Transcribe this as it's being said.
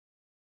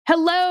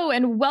Hello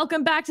and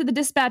welcome back to the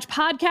Dispatch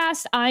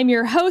Podcast. I'm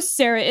your host,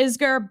 Sarah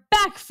Isger,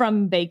 back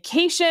from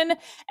vacation,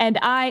 and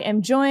I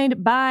am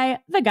joined by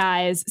the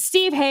guys,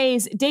 Steve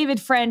Hayes, David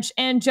French,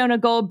 and Jonah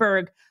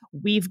Goldberg.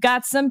 We've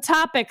got some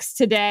topics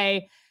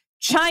today: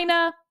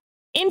 China,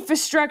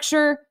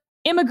 infrastructure,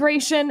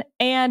 immigration,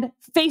 and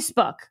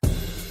Facebook.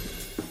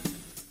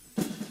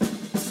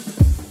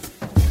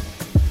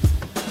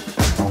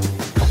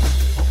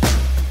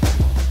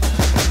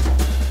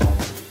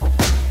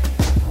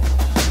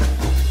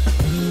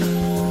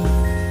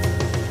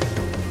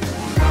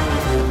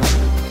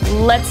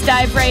 Let's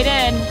dive right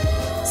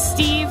in.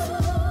 Steve,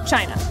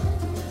 China.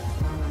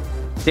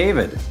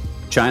 David,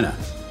 China.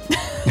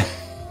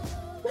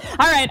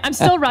 All right, I'm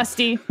still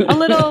rusty. A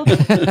little.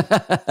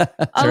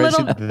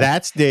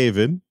 That's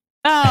David.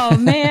 Oh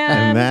man,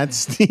 and that's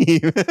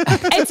Steve.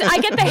 I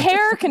get the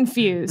hair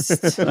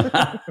confused.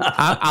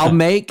 I'll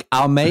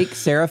make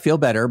Sarah feel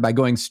better by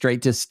going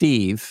straight to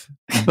Steve,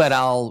 but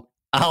I'll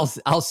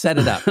set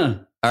it up.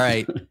 All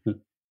right.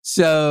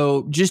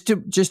 So just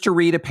to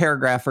read a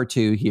paragraph or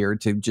two here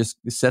to just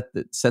set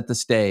the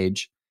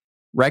stage.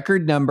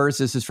 Record numbers,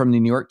 this is from the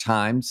New York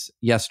Times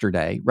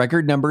yesterday.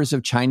 Record numbers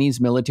of Chinese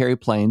military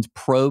planes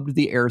probed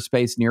the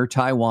airspace near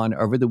Taiwan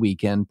over the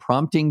weekend,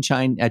 prompting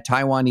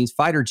Taiwanese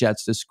fighter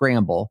jets to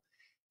scramble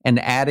and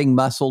adding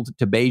muscle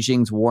to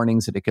Beijing's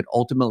warnings that it could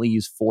ultimately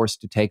use force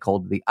to take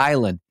hold of the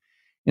island.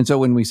 And so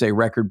when we say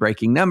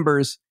record-breaking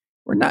numbers,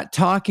 we're not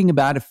talking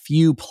about a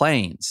few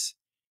planes.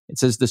 It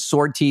says the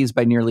sorties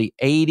by nearly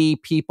 80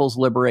 People's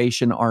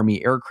Liberation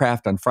Army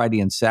aircraft on Friday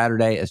and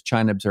Saturday as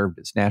China observed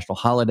its national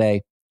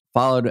holiday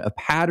followed a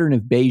pattern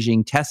of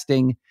Beijing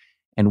testing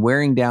and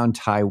wearing down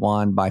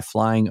Taiwan by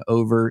flying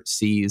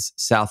overseas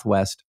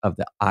southwest of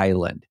the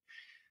island.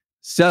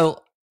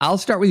 So I'll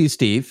start with you,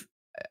 Steve.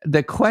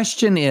 The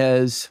question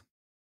is,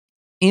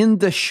 in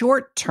the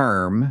short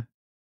term,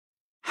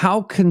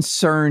 how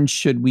concerned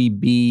should we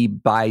be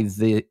by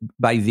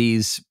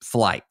these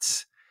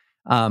flights?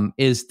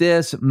 Is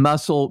this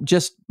muscle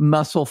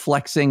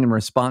flexing in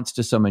response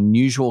to some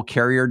unusual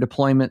carrier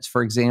deployments,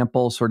 for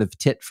example, sort of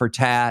tit for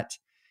tat?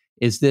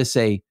 Does this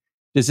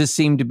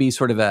seem to be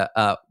sort of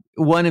a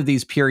one of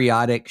these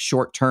periodic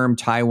short-term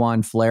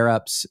Taiwan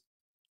flare-ups,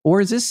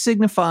 or is this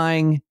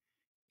signifying,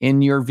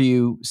 in your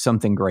view,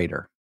 something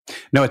greater?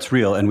 No, it's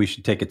real, and we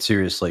should take it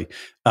seriously.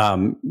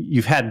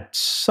 You've had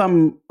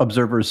some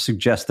observers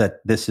suggest that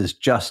this is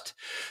just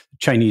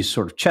Chinese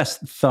sort of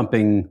chest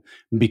thumping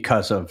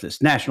because of this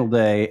National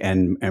Day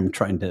and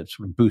trying to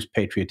sort of boost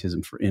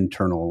patriotism for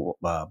internal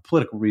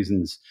political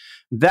reasons.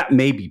 That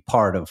may be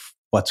part of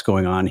what's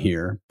going on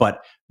here,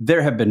 but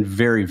there have been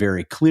very,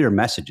 very clear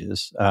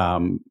messages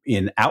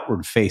in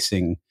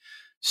outward-facing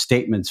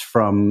statements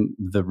from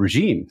the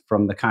regime,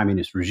 from the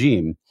communist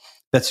regime,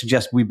 that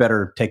suggest we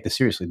better take this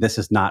seriously. This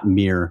is not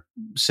mere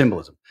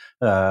symbolism.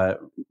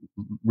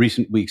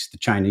 Recent weeks, the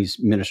Chinese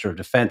Minister of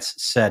Defense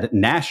said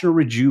national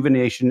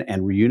rejuvenation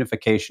and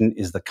reunification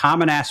is the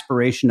common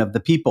aspiration of the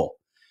people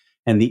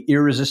and the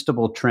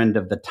irresistible trend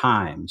of the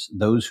times.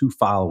 Those who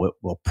follow it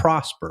will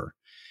prosper.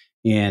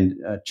 And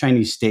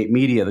Chinese state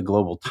media, the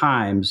Global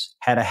Times,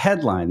 had a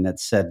headline that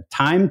said,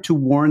 "Time to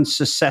warn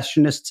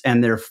secessionists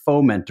and their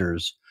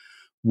fomenters.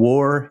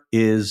 War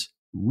is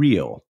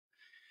real."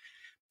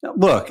 Now,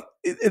 look,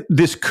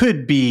 this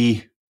could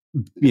be,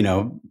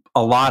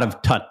 a lot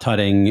of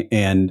tut-tutting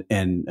and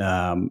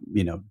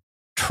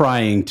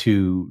trying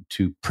to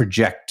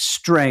project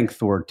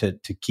strength or to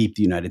keep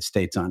the United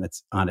States on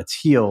its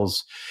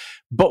heels.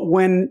 But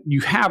when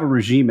you have a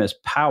regime as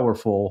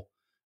powerful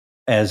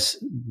as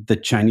the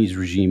Chinese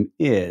regime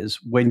is,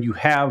 when you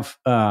have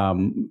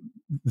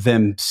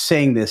them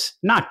saying this,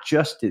 not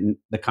just in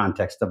the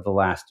context of the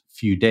last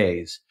few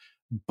days,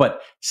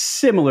 but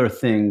similar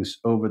things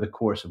over the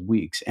course of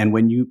weeks. And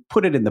when you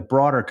put it in the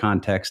broader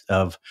context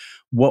of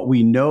what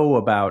we know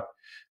about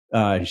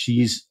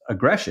Xi's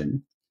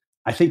aggression,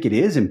 I think it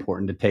is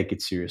important to take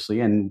it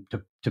seriously and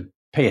to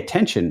pay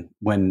attention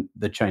when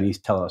the Chinese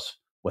tell us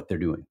what they're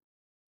doing.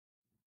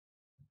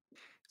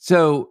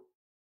 So,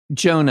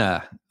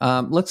 Jonah,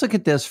 let's look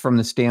at this from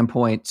the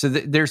standpoint. So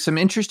there's some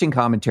interesting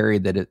commentary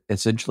that it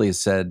essentially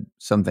has said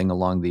something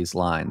along these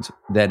lines.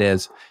 That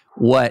is,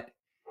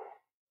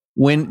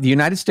 when the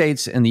United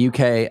States and the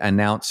UK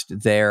announced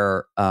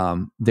their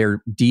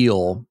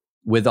deal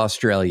with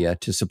Australia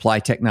to supply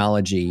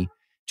technology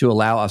to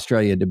allow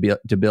Australia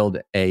to build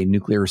a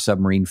nuclear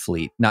submarine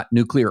fleet, not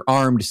nuclear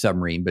armed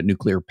submarine, but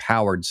nuclear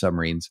powered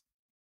submarines,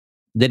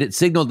 that it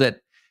signaled that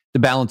the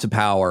balance of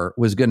power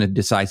was going to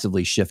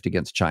decisively shift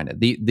against China.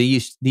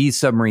 These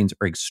submarines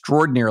are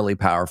extraordinarily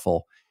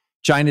powerful.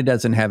 China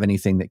doesn't have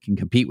anything that can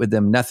compete with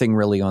them, nothing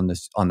really on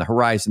the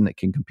horizon that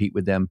can compete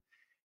with them.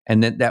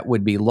 And that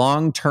would be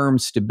long-term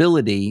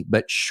stability,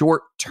 but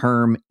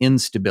short-term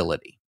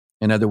instability.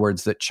 In other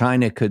words, that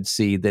China could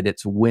see that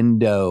its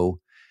window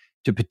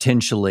to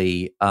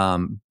potentially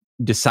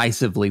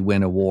decisively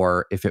win a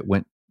war if it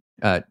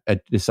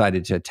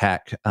decided to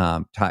attack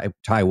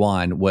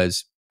Taiwan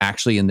was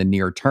actually in the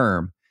near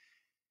term.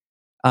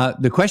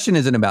 The question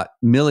isn't about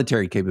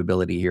military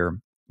capability here.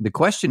 The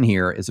question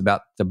here is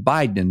about the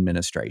Biden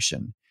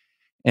administration.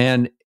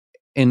 And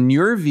in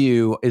your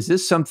view, is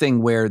this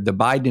something where the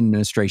Biden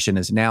administration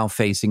is now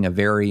facing a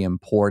very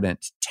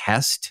important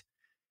test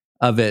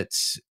of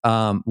its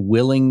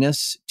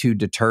willingness to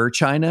deter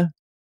China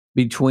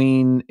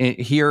between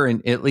here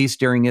and at least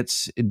during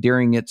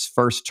its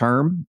first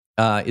term?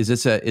 Is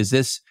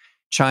this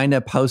China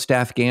post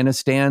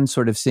Afghanistan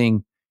sort of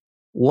seeing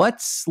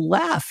what's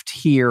left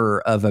here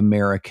of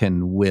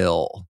American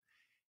will?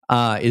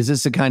 Is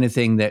this the kind of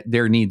thing that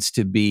there needs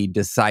to be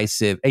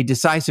a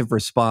decisive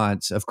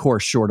response, of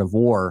course, short of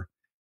war,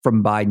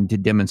 from Biden to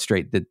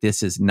demonstrate that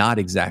this is not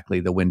exactly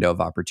the window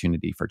of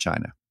opportunity for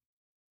China?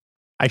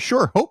 I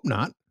sure hope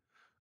not,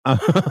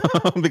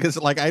 because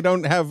I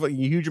don't have a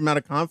huge amount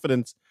of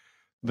confidence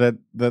that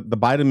the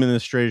Biden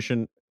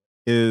administration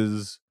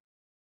is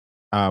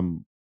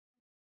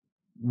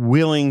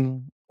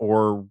willing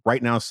or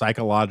right now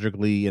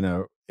psychologically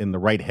in the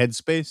right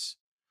headspace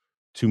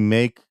to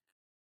make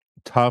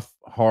tough,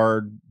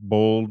 hard,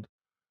 bold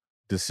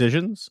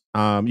decisions.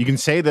 You can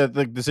say that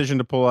the decision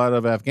to pull out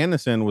of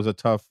Afghanistan was a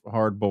tough,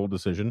 hard, bold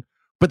decision,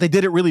 but they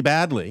did it really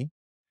badly.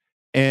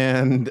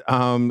 And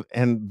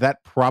that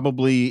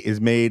probably is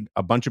made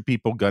a bunch of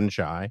people gun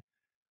shy.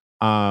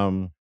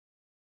 Um,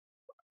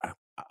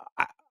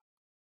 I,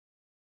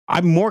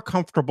 I'm more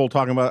comfortable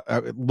talking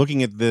about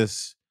looking at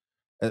this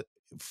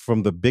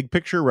from the big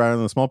picture rather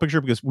than the small picture,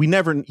 because you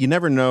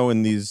never know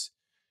in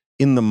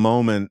the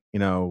moment,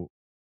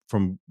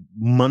 from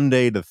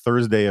Monday to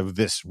Thursday of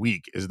this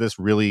week, is this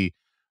really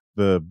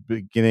the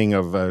beginning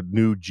of a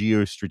new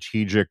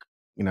geostrategic,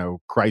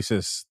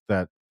 crisis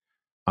that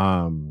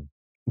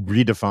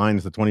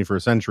redefines the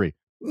 21st century?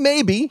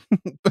 Maybe,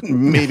 but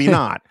maybe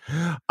not.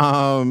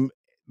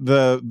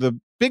 The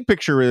big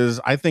picture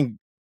is, I think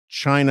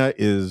China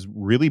is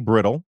really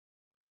brittle.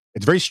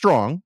 It's very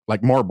strong,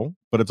 like marble,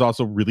 but it's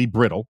also really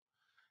brittle.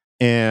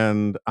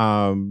 And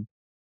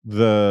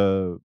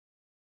the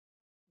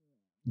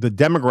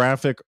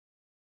demographic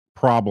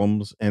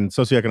problems and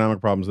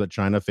socioeconomic problems that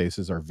China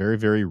faces are very,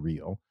 very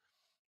real.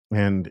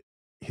 And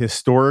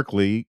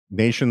historically,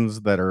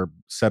 nations that are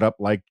set up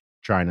like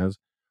China's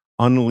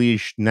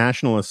unleash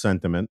nationalist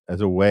sentiment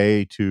as a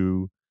way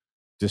to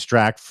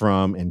distract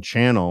from and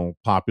channel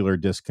popular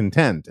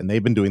discontent. And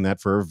they've been doing that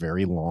for a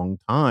very long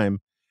time.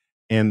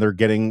 And they're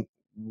getting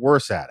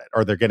worse at it,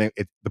 or the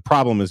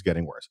problem is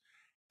getting worse.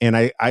 And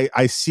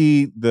I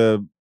see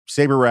the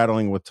saber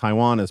rattling with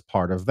Taiwan as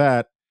part of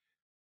that.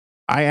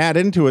 I add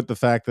into it the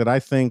fact that I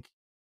think,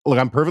 look,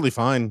 I'm perfectly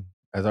fine,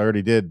 as I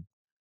already did,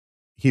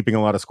 heaping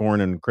a lot of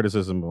scorn and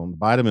criticism on the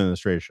Biden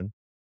administration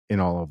in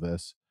all of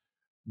this.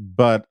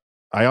 But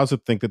I also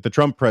think that the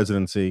Trump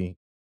presidency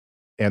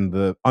and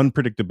the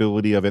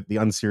unpredictability of it, the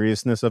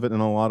unseriousness of it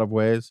in a lot of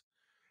ways,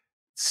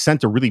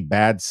 sent a really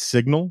bad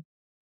signal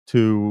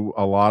to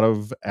a lot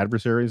of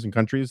adversaries and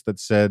countries that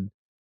said,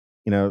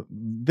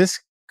 this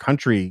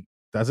country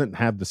doesn't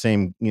have the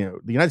same, the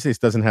United States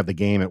doesn't have the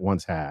game it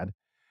once had.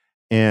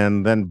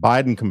 And then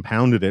Biden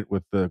compounded it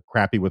with the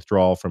crappy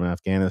withdrawal from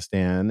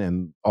Afghanistan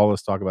and all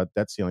this talk about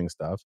debt ceiling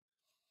stuff.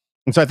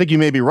 And so I think you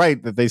may be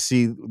right that they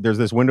see there's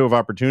this window of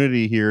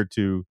opportunity here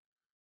to,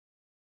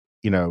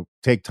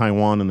 take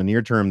Taiwan in the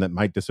near term that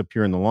might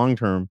disappear in the long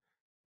term.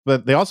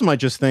 But they also might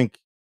just think,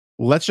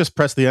 let's just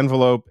press the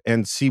envelope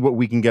and see what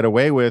we can get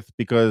away with,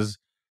 because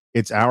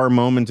it's our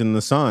moment in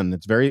the sun.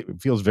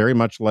 It feels very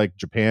much like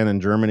Japan and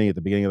Germany at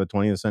the beginning of the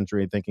 20th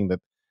century, thinking that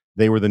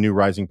they were the new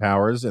rising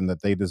powers and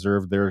that they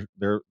deserved their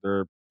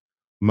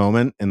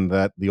moment, and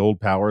that the old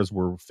powers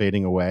were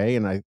fading away.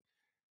 And I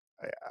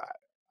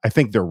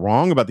think they're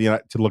wrong about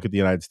to look at the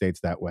United States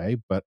that way,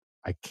 but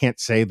I can't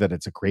say that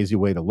it's a crazy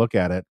way to look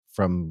at it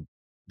from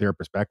their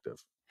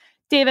perspective.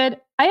 David,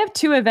 I have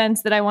two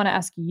events that I want to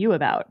ask you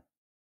about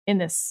in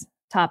this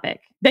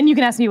topic. Then you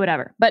can ask me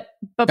whatever. But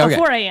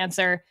before I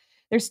answer,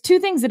 there's two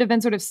things that have been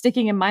sort of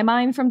sticking in my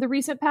mind from the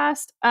recent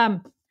past.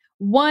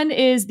 One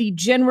is the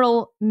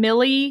General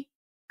Milley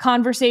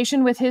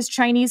conversation with his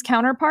Chinese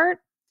counterpart,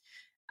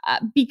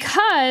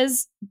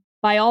 because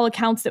by all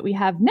accounts that we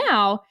have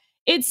now,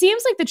 it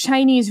seems like the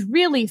Chinese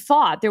really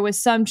thought there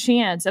was some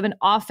chance of an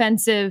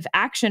offensive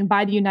action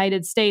by the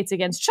United States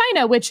against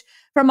China, which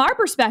from our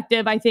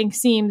perspective, I think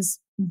seems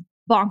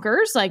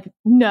bonkers. Like,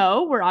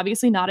 no, we're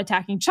obviously not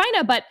attacking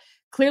China, but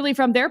clearly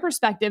from their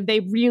perspective, they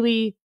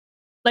really,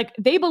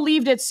 they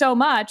believed it so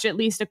much, at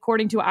least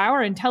according to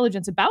our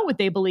intelligence about what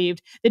they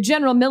believed, that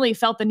General Milley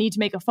felt the need to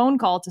make a phone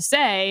call to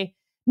say,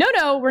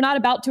 no, we're not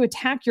about to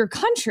attack your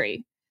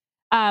country.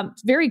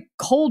 Very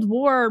Cold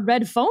War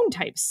red phone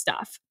type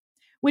stuff,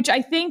 which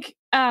I think,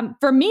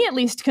 for me at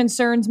least,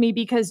 concerns me,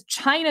 because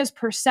China's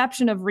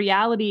perception of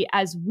reality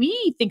as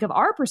we think of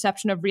our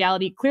perception of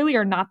reality clearly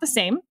are not the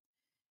same,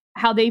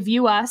 how they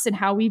view us and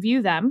how we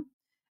view them.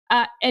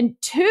 And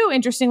two,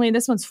 interestingly,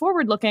 this one's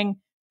forward looking,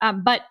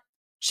 but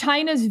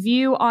China's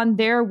view on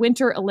their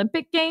Winter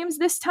Olympic Games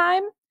this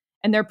time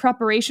and their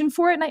preparation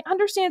for it. And I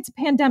understand it's a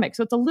pandemic,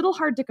 so it's a little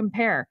hard to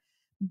compare,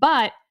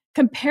 but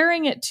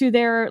comparing it to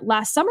their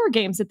last summer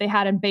games that they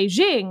had in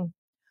Beijing,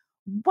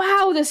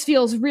 wow, this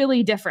feels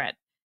really different.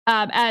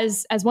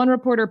 As one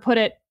reporter put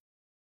it,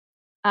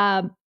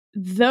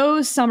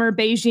 those summer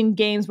Beijing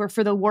games were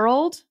for the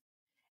world,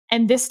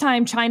 and this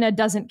time China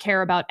doesn't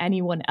care about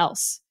anyone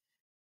else.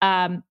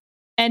 And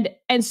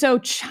so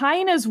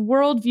China's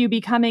worldview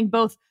becoming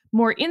both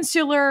more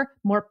insular,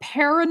 more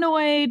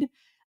paranoid,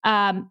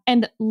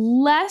 and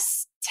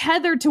less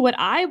tethered to what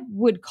I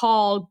would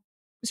call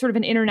sort of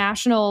an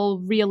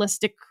international,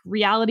 realistic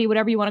reality,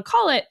 whatever you want to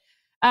call it.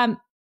 Am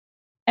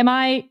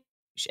I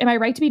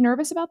right to be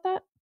nervous about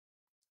that?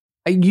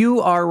 You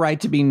are right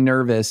to be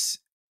nervous.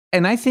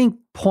 And I think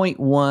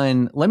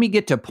let me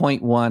get to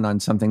point one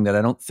on something that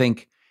I don't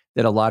think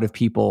that a lot of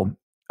people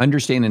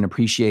understand and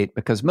appreciate,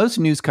 because most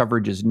news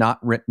coverage is not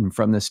written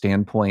from the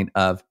standpoint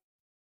of,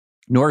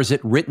 nor is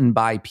it written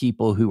by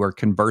people who are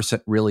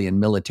conversant really in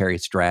military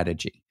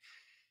strategy.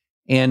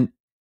 And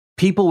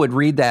people would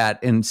read that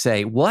and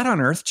say, what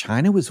on earth?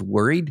 China was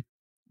worried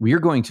we're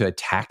going to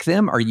attack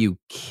them? Are you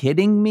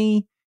kidding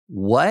me?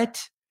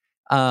 What?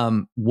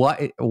 On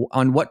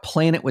what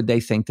planet would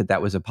they think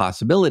that was a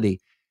possibility?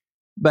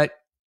 But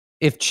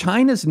if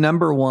China's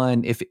number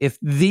one, if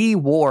the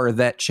war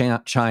that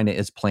China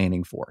is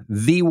planning for,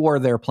 the war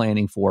they're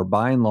planning for,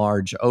 by and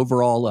large,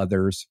 over all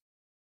others,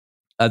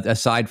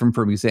 aside from,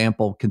 for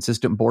example,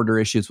 consistent border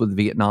issues with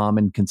Vietnam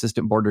and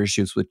consistent border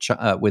issues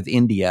with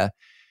India,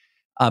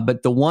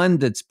 but the one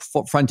that's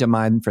front of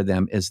mind for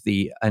them is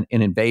an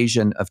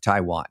invasion of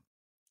Taiwan,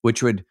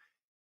 which would,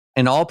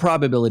 in all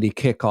probability,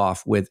 kick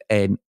off with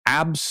an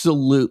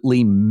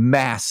absolutely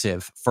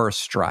massive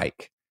first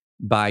strike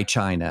by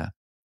China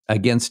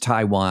against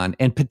Taiwan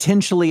and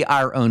potentially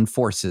our own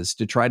forces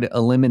to try to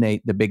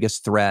eliminate the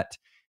biggest threat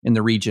in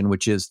the region,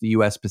 which is the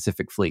U.S.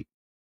 Pacific Fleet.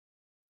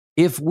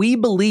 If we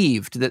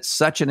believed that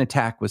such an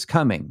attack was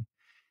coming,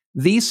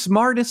 the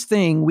smartest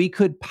thing we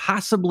could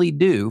possibly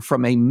do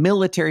from a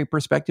military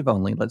perspective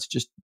only, let's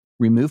just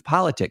remove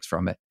politics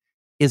from it,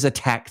 is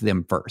attack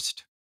them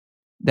first.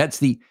 That's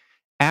the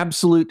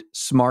absolute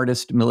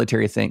smartest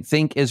military thing.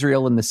 Think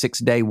Israel in the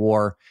 6-Day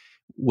War,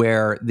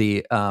 where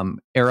the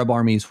Arab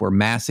armies were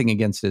massing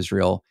against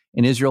Israel,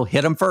 and Israel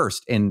hit them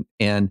first and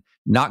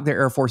knocked their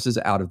air forces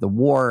out of the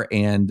war,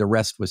 and the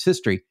rest was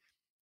history.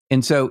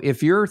 And so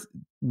if you're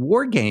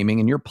wargaming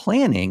and you're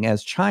planning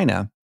as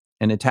China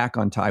an attack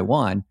on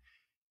Taiwan,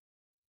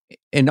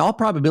 in all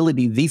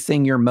probability, the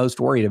thing you're most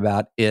worried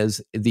about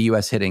is the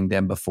U.S. hitting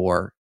them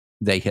before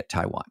they hit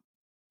Taiwan.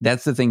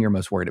 That's the thing you're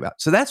most worried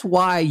about. So that's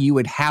why you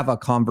would have a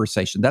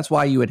conversation. That's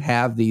why you would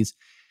have these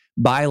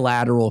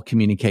bilateral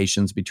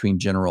communications between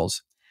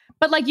generals.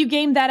 But like, you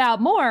gamed that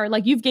out more.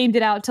 Like, you've gamed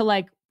it out to,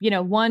 like,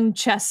 one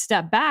chess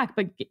step back,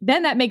 but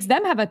then that makes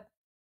them have a,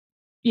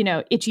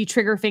 itchy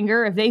trigger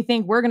finger if they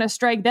think we're going to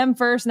strike them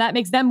first, and that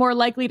makes them more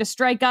likely to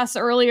strike us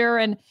earlier.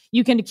 And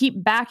you can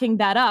keep backing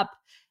that up.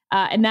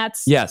 And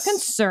that's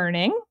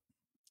concerning.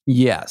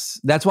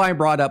 Yes. That's why I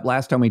brought up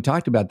last time we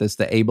talked about this,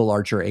 the Able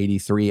Archer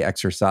 83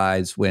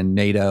 exercise when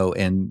NATO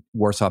and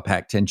Warsaw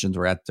Pact tensions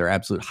were at their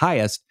absolute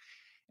highest,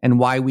 and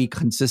why we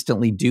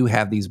consistently do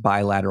have these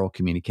bilateral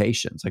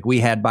communications. Like, we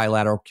had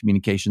bilateral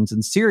communications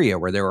in Syria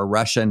where there were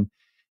Russian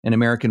and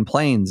American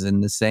planes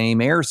in the same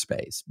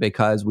airspace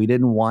because we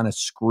didn't want to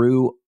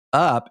screw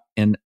up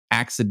and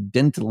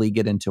accidentally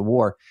get into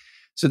war.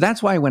 So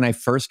that's why when I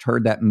first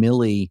heard that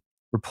Milley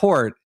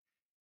report,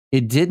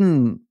 it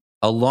didn't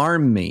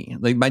alarm me.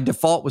 Like, my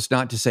default was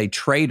not to say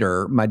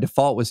traitor. My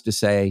default was to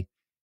say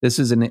this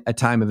is a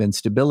time of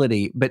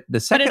instability. But the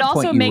second point, but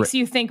it also makes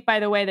you think, by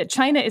the way, that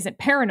China isn't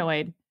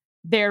paranoid.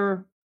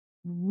 They're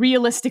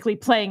realistically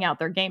playing out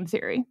their game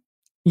theory.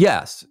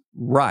 Yes,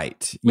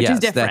 right. Which is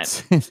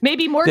different.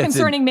 Maybe more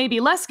concerning,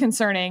 maybe less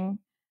concerning,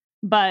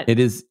 but it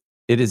is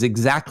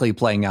exactly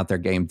playing out their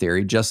game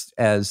theory, just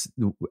as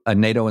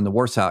NATO and the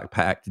Warsaw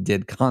Pact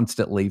did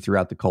constantly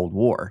throughout the Cold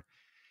War.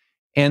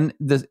 And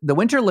the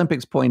Winter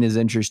Olympics point is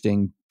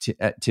interesting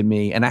to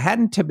me.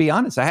 And to be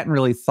honest, I hadn't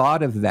really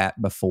thought of that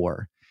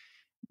before.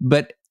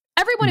 But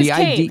everyone is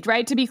caved,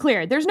 right? To be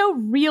clear, there's no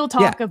real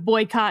talk of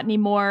boycott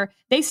anymore.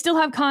 They still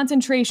have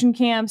concentration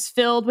camps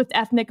filled with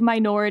ethnic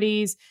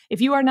minorities.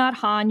 If you are not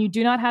Han, you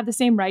do not have the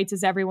same rights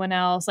as everyone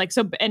else.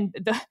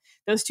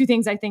 Those two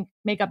things, I think,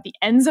 make up the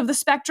ends of the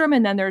spectrum.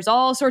 And then there's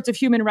all sorts of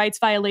human rights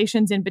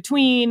violations in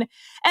between.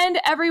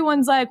 And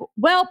everyone's like,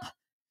 welp,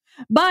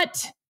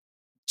 but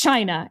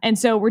China. And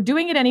so we're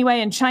doing it anyway,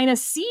 and China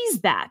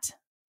sees that.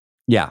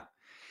 Yeah.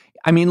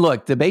 I mean,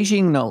 look, the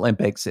Beijing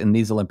Olympics and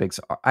these Olympics,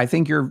 I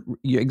think you're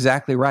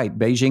exactly right.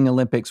 Beijing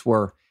Olympics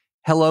were,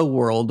 hello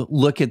world,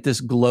 look at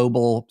this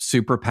global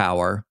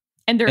superpower.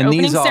 And their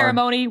opening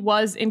ceremony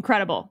was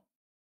incredible.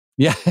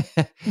 Yeah.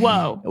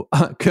 Whoa.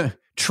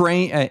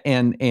 Auditioning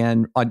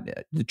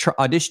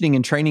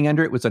and training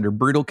under it was under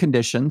brutal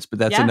conditions, but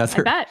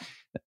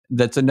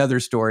that's another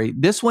story.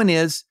 This one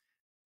is,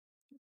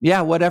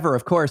 whatever.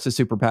 Of course, a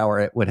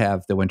superpower it would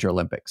have the Winter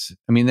Olympics.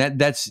 I mean,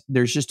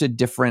 there's just a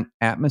different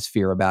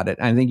atmosphere about it.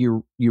 I think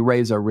you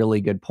raise a really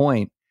good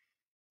point.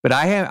 But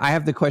I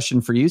have the question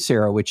for you,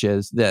 Sarah, which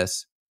is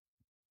this: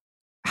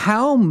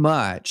 How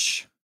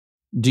much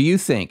do you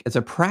think, as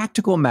a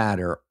practical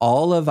matter,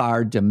 all of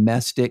our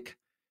domestic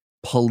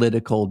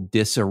political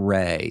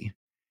disarray,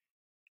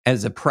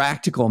 as a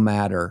practical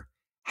matter,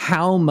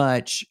 how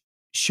much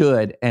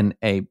should an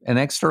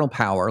external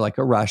power like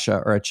a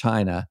Russia or a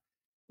China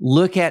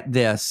look at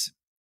this?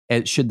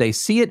 Should they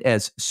see it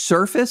as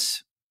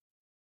surface,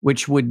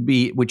 which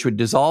would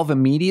dissolve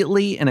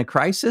immediately in a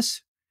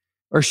crisis,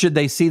 or should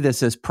they see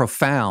this as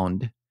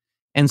profound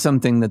and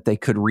something that they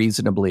could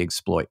reasonably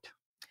exploit?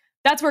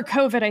 That's where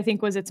COVID, I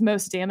think, was its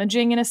most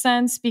damaging in a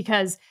sense,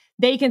 because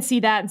they can see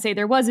that and say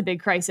there was a big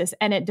crisis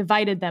and it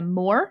divided them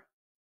more,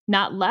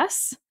 not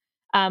less.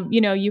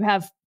 You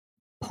have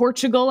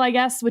Portugal, I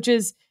guess, which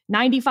is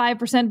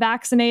 95%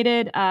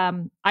 vaccinated.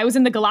 I was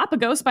in the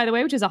Galapagos, by the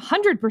way, which is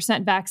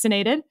 100%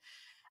 vaccinated.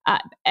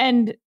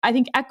 And I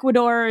think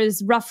Ecuador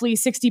is roughly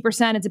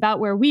 60%. It's about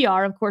where we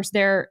are. Of course,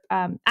 their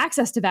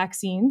access to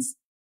vaccines,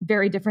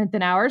 very different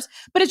than ours,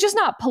 but it's just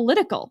not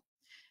political.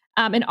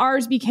 And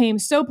ours became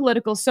so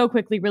political so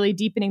quickly, really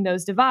deepening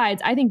those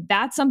divides. I think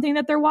that's something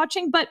that they're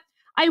watching. But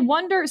I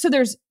wonder, so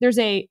there's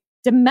a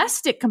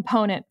domestic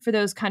component for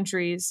those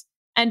countries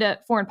and a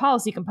foreign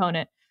policy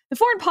component. The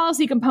foreign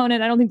policy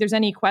component, I don't think there's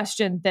any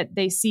question that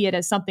they see it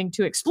as something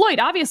to exploit.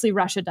 Obviously,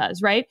 Russia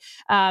does, right?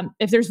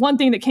 If there's one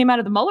thing that came out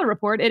of the Mueller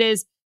report, it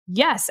is,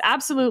 yes,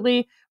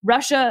 absolutely.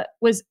 Russia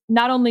was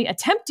not only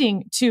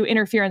attempting to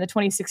interfere in the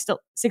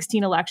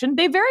 2016 election,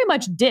 they very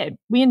much did.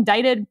 We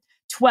indicted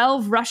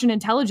 12 Russian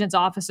intelligence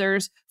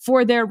officers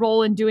for their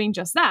role in doing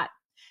just that.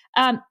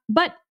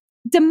 But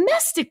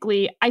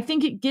domestically, I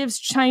think it gives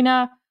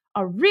China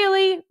a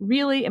really,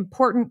 really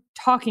important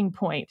talking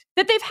point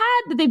that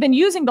they've been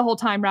using the whole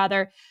time,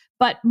 rather,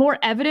 but more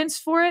evidence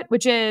for it,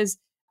 which is,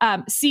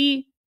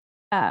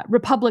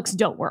 republics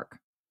don't work.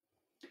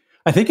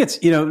 I think it's,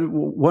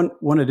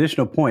 one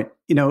additional point,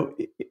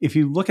 if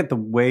you look at the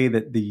way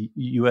that the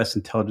U.S.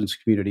 intelligence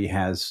community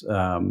has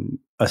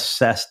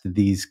assessed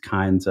these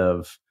kinds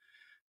of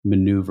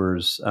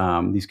maneuvers,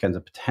 these kinds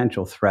of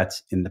potential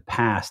threats in the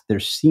past, there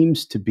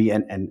seems to be,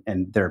 and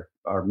there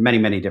are many,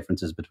 many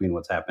differences between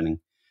what's happening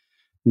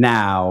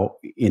now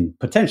in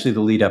potentially the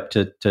lead up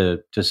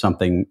to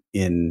something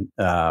in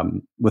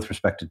with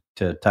respect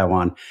to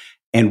Taiwan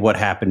and what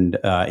happened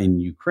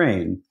in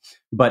Ukraine.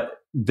 But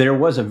there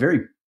was a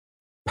very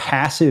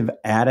passive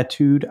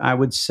attitude, I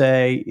would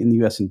say, in the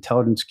U.S.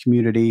 intelligence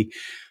community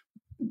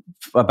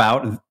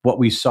about what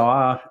we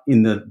saw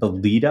in the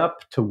lead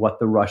up to what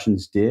the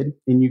Russians did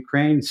in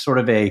Ukraine. Sort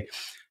of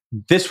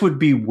this would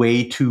be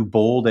way too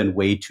bold and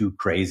way too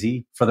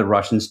crazy for the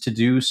Russians to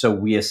do. So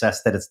we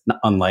assessed that it's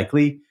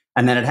unlikely.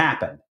 And then it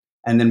happened.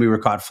 And then we were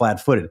caught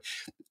flat-footed.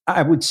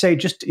 I would say,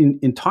 just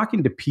in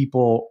talking to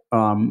people,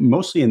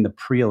 mostly in the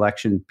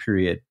pre-election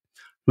period,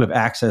 who have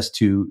access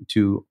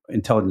to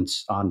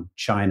intelligence on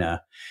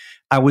China,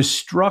 I was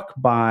struck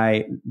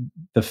by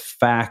the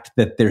fact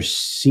that there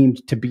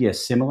seemed to be a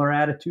similar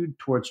attitude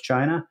towards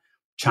China.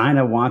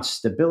 China wants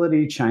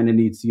stability. China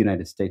needs the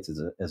United States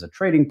as a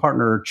trading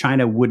partner.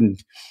 China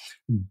wouldn't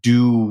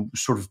do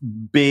sort of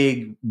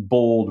big,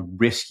 bold,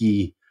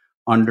 risky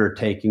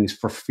undertakings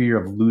for fear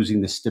of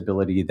losing the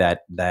stability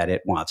that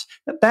it wants.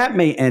 That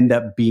may end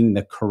up being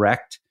the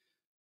correct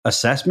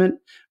assessment,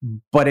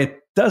 but it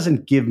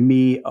doesn't give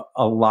me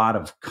a lot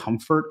of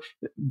comfort.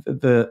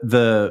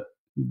 The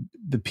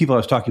people I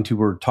was talking to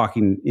were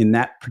talking in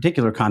that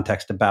particular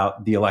context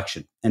about the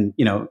election, and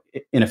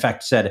in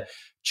effect said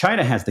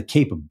China has the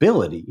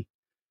capability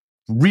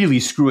really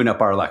screwing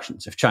up our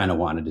elections if China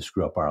wanted to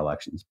screw up our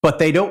elections, but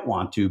they don't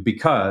want to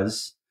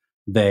because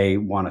they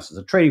want us as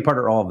a trading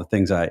partner, all of the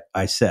things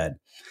I said.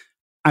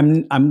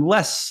 I'm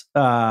less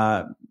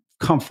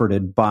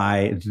comforted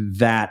by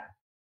that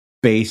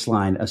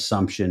baseline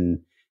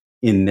assumption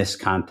in this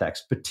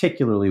context,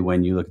 particularly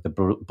when you look at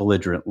the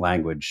belligerent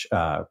language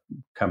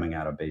coming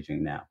out of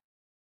Beijing now.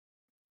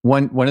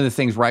 One of the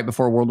things right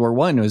before World War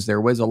I was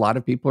there was a lot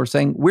of people are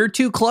saying, we're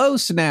too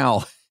close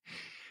now.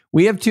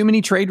 We have too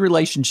many trade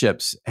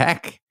relationships.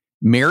 Heck,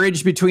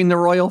 marriage between the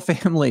royal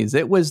families.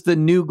 It was the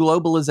new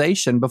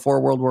globalization before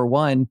World War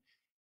I,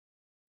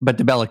 but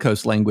the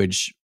bellicose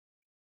language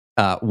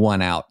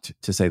won out,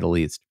 to say the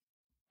least.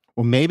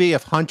 Well, maybe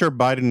if Hunter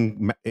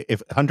Biden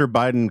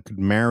could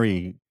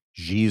marry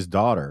Xi's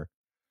daughter,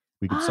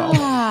 we could solve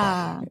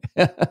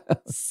it.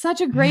 Such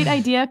a great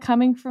idea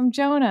coming from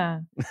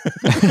Jonah.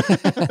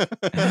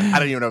 I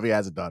don't even know if he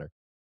has a daughter.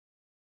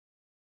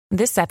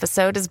 This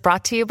episode is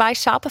brought to you by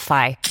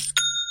Shopify.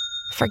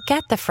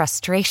 Forget the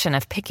frustration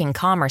of picking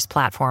commerce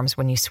platforms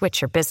when you switch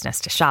your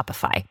business to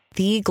Shopify,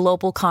 the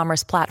global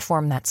commerce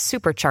platform that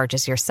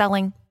supercharges your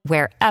selling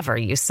wherever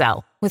you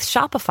sell. With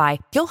Shopify,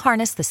 you'll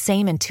harness the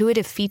same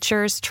intuitive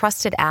features,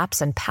 trusted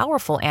apps, and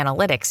powerful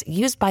analytics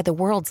used by the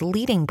world's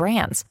leading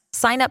brands.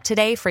 Sign up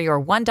today for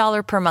your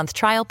 $1 per month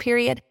trial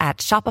period at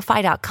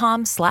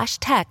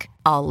shopify.com/tech,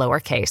 all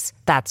lowercase.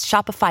 That's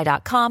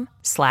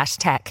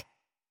shopify.com/tech.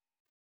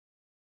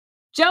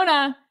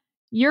 Jonah,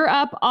 you're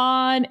up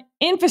on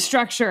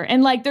infrastructure,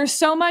 and there's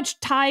so much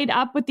tied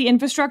up with the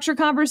infrastructure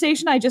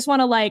conversation. I just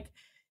want to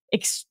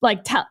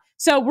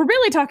So we're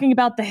really talking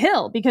about the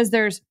Hill, because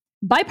there's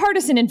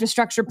bipartisan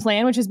infrastructure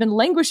plan, which has been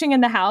languishing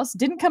in the House,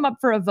 didn't come up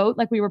for a vote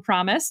like we were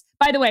promised.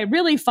 By the way,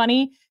 really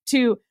funny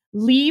to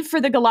leave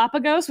for the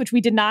Galapagos, which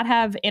we did not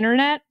have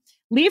internet,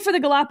 leave for the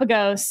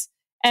Galapagos,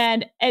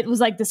 and it was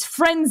like this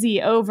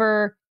frenzy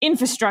over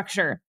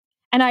infrastructure.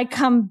 And I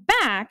come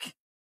back,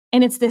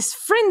 and it's this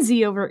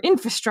frenzy over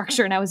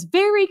infrastructure. And I was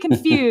very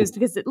confused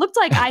because it looked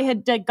like I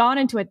had gone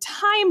into a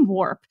time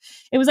warp.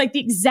 It was like the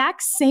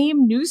exact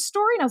same news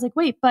story. And I was like,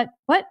 wait, but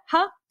what?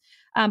 Huh?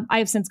 I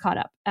have since caught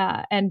up.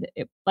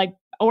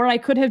 Or I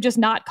could have just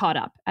not caught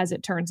up, as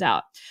it turns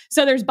out.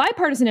 So there's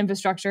bipartisan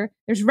infrastructure.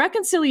 There's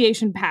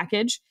reconciliation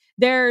package.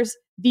 There's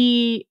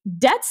the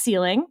debt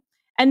ceiling.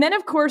 And then,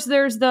 of course,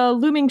 there's the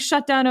looming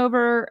shutdown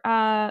over,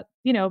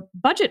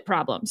 budget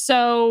problems.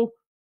 So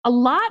a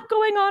lot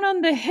going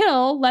on the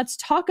Hill. Let's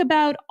talk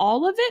about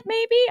all of it,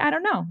 maybe? I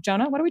don't know.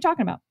 Jonah, what are we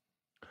talking about?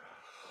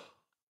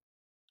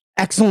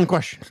 Excellent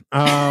question.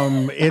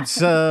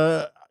 It's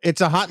a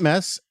hot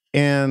mess.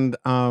 And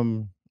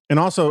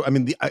also, I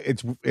mean,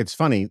 it's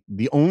funny.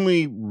 The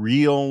only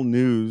real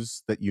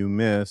news that you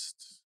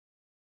missed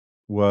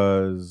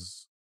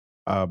was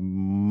a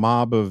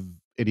mob of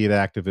idiot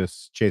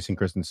activists chasing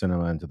Kristen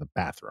Sinema into the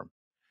bathroom,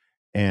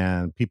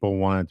 and people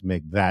wanted to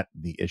make that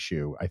the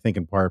issue. I think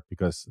in part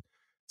because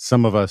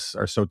some of us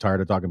are so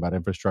tired of talking about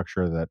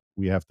infrastructure that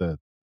we have to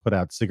put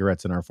out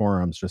cigarettes in our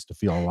forearms just to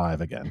feel alive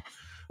again.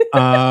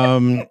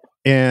 That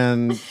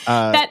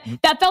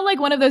felt like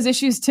one of those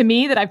issues to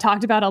me that I've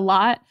talked about a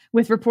lot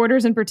with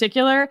reporters in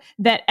particular,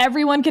 that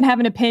everyone can have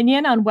an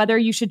opinion on whether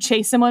you should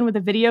chase someone with a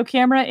video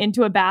camera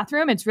into a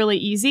bathroom. It's really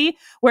easy.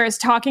 Whereas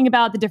talking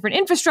about the different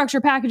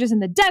infrastructure packages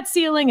and the debt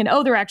ceiling and,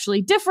 they're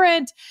actually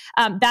different,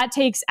 that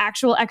takes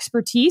actual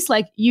expertise.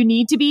 Like, you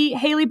need to be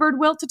Haley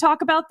Bird-Wilt to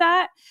talk about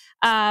that.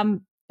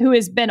 Who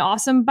has been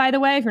awesome, by the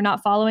way. If you're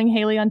not following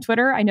Haley on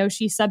Twitter, I know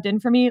she subbed in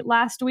for me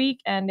last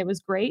week and it was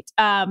great.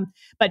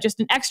 But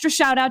just an extra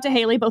shout out to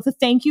Haley, both a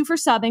thank you for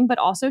subbing, but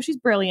also she's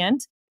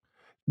brilliant.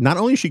 Not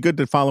only is she good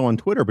to follow on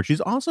Twitter, but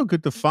she's also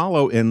good to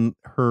follow in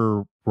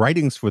her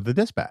writings for the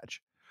Dispatch,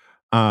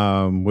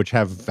 which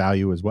have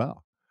value as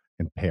well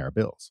and pay our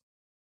bills.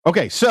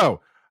 Okay,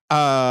 so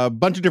a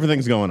bunch of different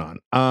things going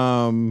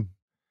on.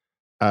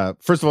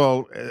 First of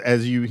all,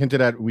 as you hinted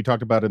at, we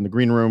talked about in the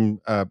green room,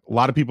 a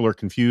lot of people are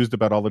confused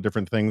about all the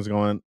different things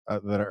going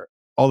that are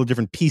all the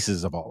different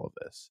pieces of all of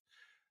this.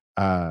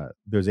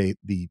 There's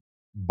the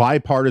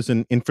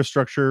bipartisan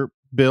infrastructure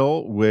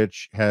bill,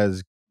 which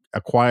has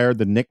acquired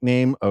the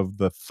nickname of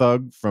the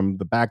thug from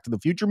the Back to the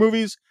Future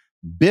movies,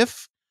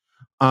 Biff.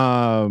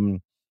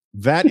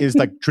 That is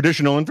like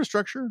traditional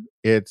infrastructure.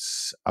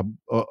 It's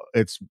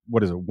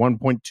what is it?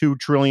 $1.2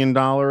 trillion,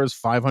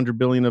 $500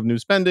 billion of new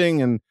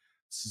spending, and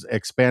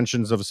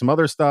expansions of some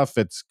other stuff.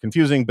 It's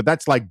confusing, but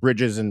that's like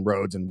bridges and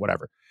roads and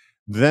whatever.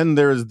 Then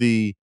there's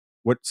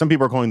what some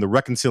people are calling the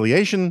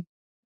reconciliation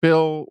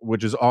bill,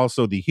 which is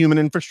also the human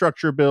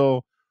infrastructure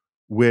bill,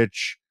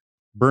 which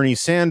Bernie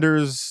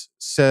Sanders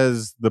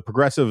says the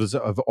progressives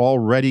have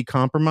already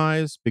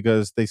compromised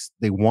because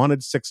they wanted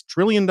 $6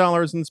 trillion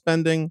in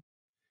spending,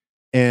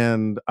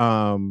 and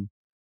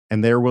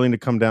they're willing to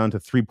come down to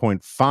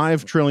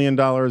 $3.5 trillion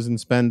in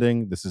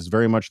spending. This is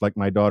very much like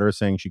my daughter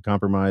saying she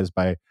compromised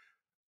by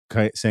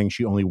saying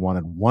she only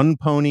wanted one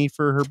pony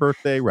for her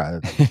birthday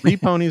rather than 3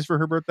 ponies for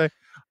her birthday.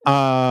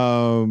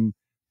 And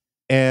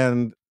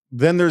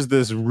then there's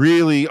this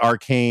really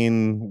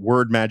arcane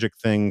word magic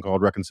thing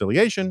called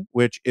reconciliation,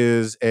 which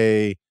is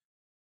a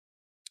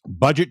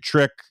budget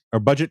trick or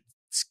budget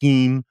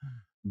scheme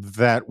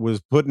that was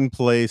put in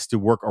place to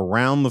work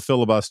around the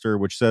filibuster,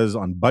 which says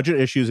on budget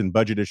issues and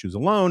budget issues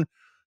alone,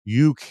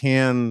 you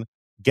can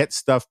get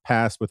stuff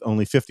passed with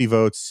only 50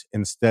 votes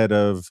instead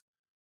of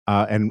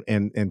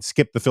and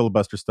skip the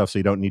filibuster stuff, so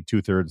you don't need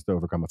 2/3 to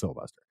overcome a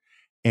filibuster.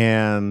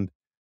 And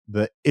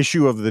the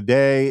issue of the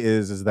day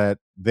is that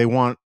they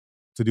want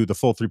to do the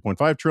full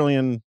 3.5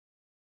 trillion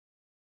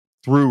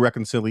through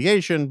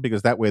reconciliation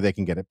because that way they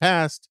can get it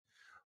passed.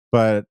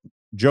 But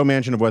Joe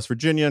Manchin of West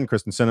Virginia and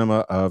Kristen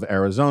Sinema of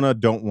Arizona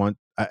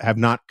have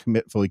not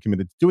fully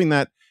committed to doing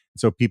that.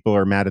 So people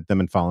are mad at them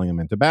and following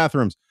them into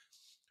bathrooms.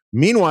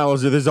 Meanwhile,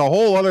 there's a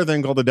whole other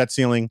thing called the debt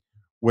ceiling,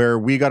 where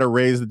we got to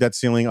raise the debt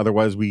ceiling.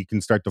 Otherwise, we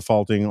can start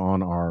defaulting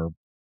on our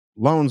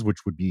loans,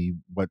 which would be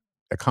what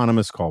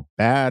economists call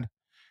bad.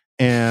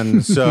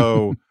 And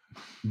so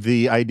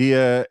the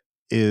idea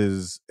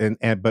is,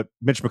 but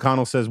Mitch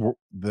McConnell says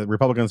the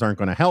Republicans aren't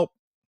going to help.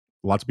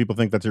 Lots of people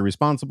think that's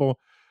irresponsible.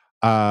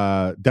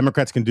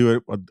 Democrats can do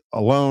it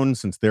alone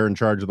since they're in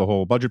charge of the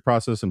whole budget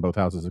process in both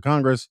houses of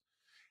Congress.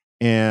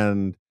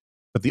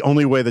 But the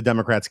only way the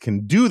Democrats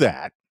can do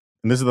that,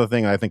 and this is the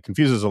thing I think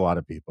confuses a lot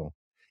of people,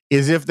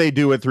 is if they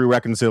do it through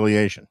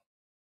reconciliation.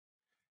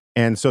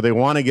 And so they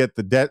want to get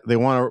the debt. The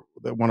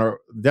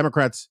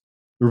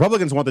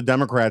Republicans want the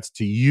Democrats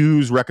to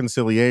use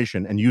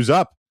reconciliation and use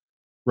up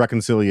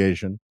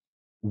reconciliation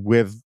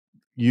with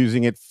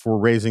using it for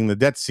raising the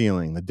debt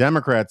ceiling. The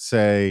Democrats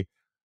say,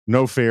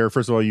 no fair.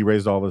 First of all, you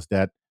raised all this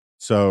debt,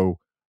 so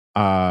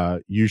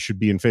You should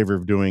be in favor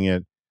of doing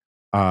it.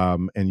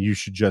 And you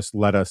should just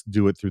let us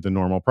do it through the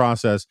normal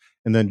process.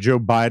 And then Joe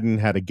Biden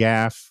had a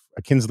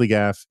Kinsley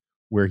gaffe,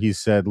 where he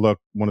said, look,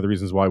 one of the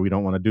reasons why we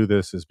don't want to do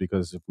this is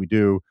because if we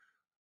do,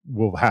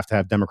 we'll have to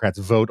have Democrats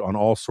vote on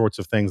all sorts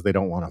of things they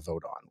don't want to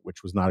vote on,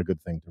 which was not a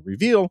good thing to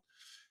reveal.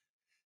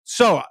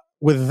 So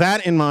with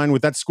that in mind,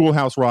 with that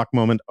Schoolhouse Rock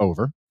moment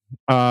over.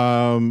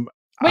 Wait,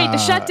 the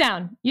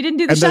shutdown. You didn't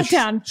do the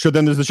shutdown. So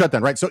then there's the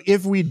shutdown, right? So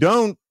if we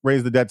don't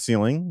raise the debt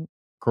ceiling,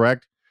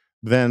 correct,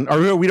 then,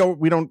 or we don't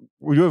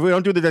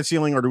do the debt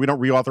ceiling, or we don't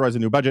reauthorize a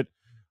new budget,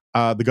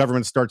 the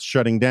government starts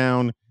shutting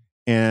down,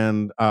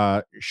 and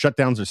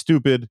shutdowns are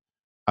stupid.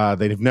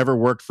 They've never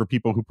worked for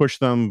people who push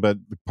them, but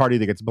the party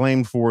that gets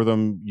blamed for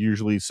them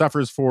usually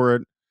suffers for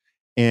it.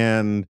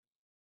 And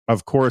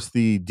of course,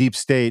 the deep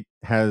state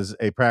has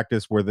a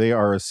practice where they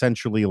are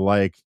essentially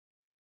like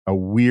a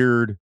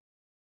weird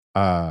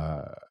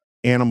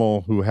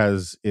animal who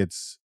has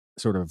its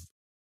sort of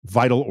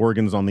vital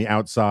organs on the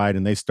outside,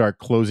 and they start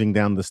closing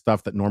down the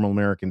stuff that normal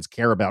Americans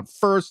care about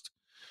first,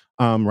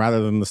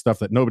 rather than the stuff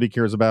that nobody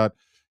cares about.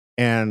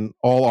 And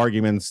all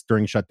arguments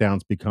during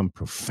shutdowns become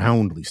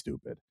profoundly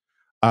stupid.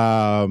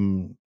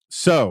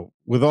 So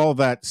with all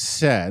that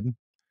said,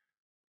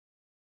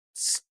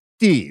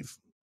 Steve,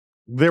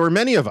 there were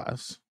many of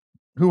us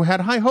who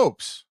had high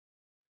hopes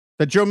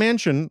that Joe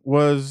Manchin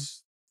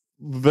was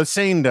the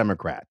sane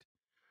Democrat.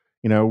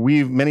 You know,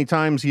 we've many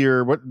times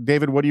here,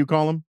 David, what do you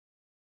call him?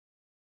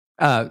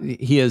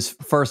 He is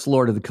first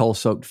Lord of the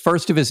coal-soaked,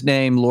 first of his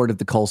name, Lord of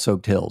the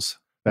coal-soaked hills.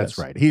 That's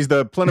right. He's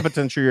the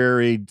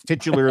plenipotentiary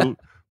titular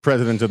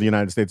president of the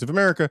United States of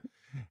America.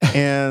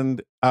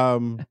 And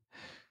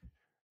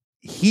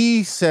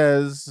he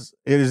says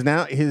it is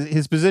now,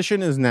 his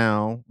position is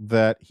now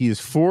that he is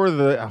for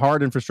the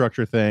hard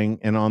infrastructure thing,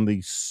 and on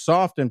the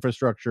soft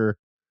infrastructure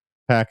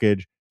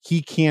package,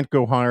 he can't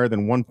go higher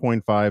than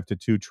 $1.5 to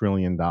 $2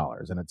 trillion.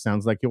 And it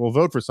sounds like he will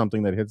vote for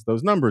something that hits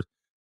those numbers.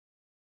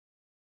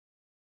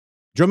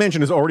 Joe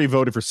Manchin has already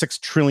voted for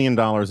 $6 trillion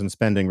in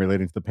spending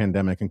relating to the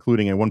pandemic,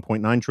 including a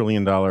 $1.9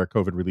 trillion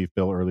COVID relief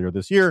bill earlier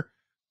this year.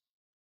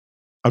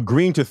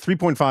 Agreeing to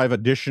 $3.5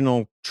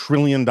 additional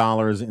trillion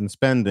in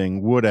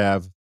spending would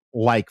have,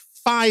 like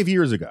 5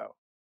 years ago,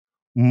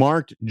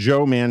 marked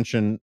Joe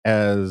Manchin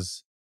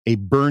as a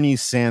Bernie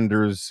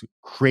Sanders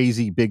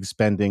crazy big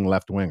spending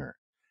left-winger.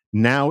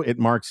 Now it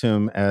marks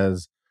him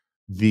as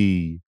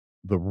the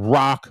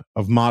rock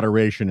of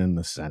moderation in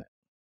the Senate.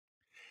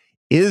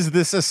 Is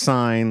this a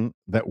sign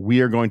that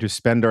we are going to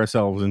spend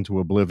ourselves into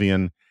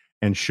oblivion,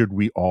 and should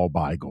we all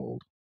buy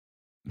gold?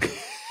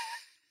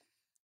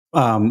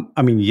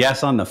 I mean,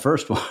 yes, on the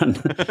first one.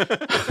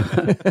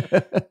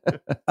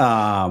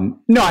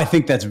 No, I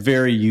think that's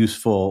very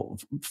useful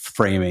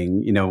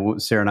framing. You know,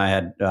 Sarah and I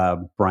had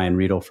Brian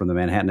Riedel from the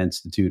Manhattan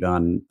Institute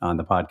on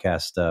the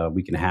podcast a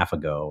week and a half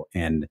ago,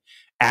 and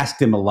asked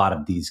him a lot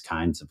of these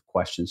kinds of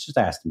questions. Just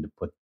asked him to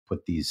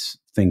put these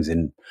things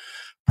in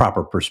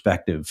proper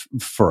perspective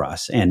for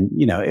us. And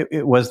you know,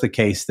 it was the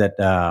case that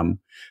at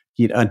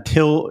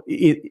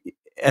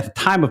the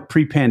time of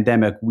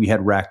pre-pandemic, we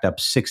had racked up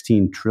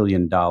 $16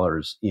 trillion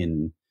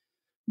in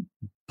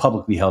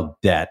publicly held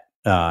debt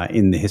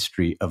in the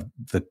history of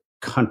the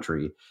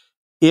country.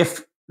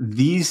 If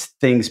these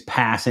things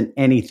pass in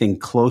anything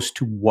close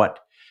to what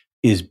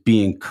is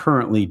being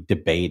currently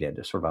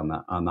debated, sort of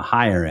on the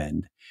higher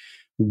end,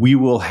 we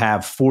will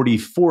have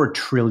 $44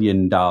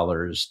 trillion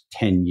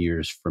 10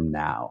 years from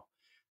now.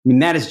 I mean,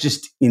 that is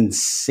just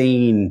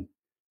insane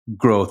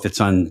growth.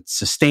 It's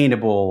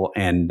unsustainable.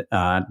 And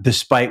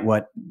despite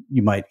what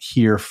you might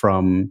hear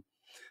from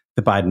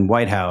the Biden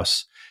White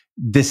House,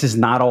 this is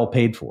not all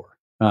paid for.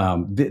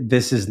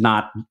 This is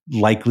not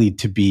likely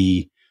to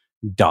be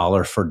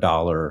dollar for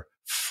dollar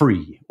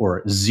free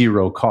or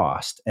zero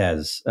cost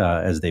as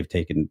they've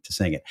taken to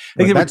saying it.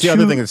 That's the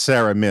other thing that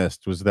Sarah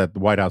missed, was that the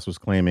White House was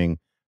claiming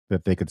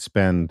that they could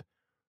spend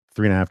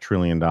 $3.5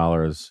 trillion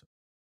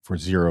for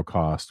zero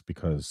cost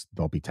because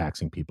they'll be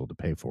taxing people to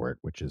pay for it,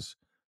 which is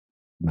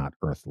not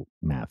earth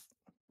math.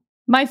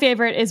 My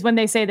favorite is when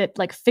they say that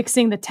like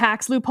fixing the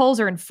tax loopholes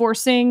or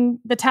enforcing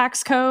the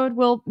tax code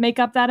will make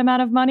up that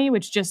amount of money,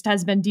 which just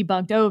has been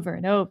debunked over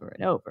and over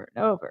and over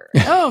and over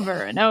and over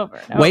and over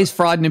and over. Waste,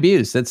 fraud, and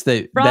abuse. That's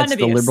the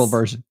liberal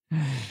version.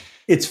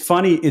 It's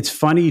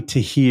funny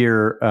to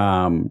hear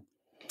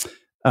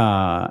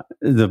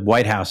the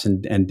White House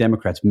and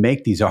Democrats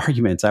make these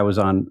arguments. I was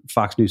on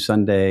Fox News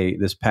Sunday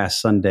this past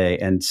Sunday,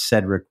 and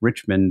Cedric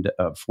Richmond,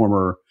 a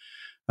former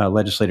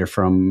legislator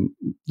from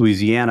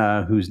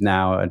Louisiana, who's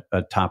now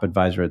a top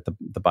advisor at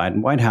the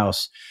Biden White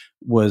House,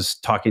 was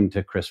talking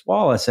to Chris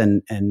Wallace,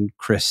 and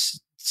Chris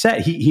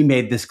said he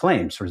made this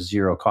claim, sort of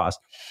zero cost.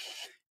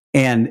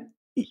 And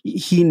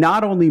he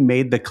not only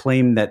made the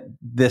claim that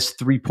this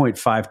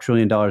 $3.5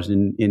 trillion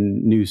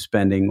in new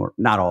spending, or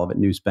not all of it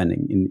new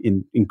spending,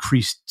 in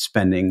increased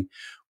spending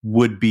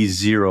would be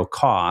zero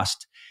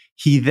cost.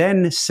 He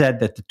then said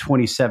that the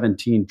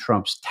 2017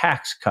 Trump's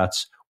tax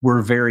cuts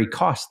were very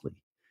costly,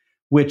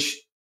 which,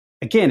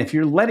 again, if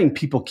you're letting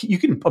people, you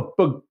can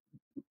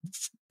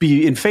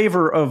be in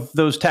favor of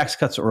those tax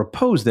cuts or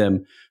oppose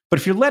them. But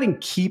if you're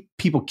letting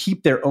people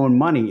keep their own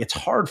money, it's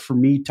hard for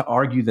me to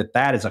argue that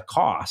that is a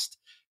cost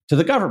to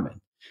the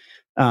government.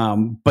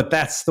 But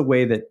that's the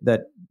way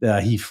that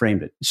he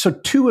framed it. So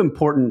two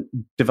important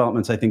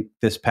developments, I think,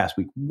 this past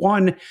week.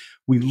 One,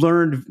 we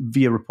learned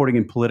via reporting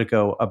in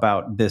Politico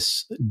about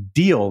this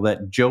deal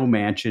that Joe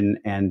Manchin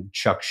and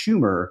Chuck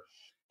Schumer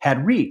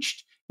had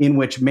reached, in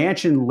which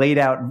Manchin laid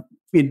out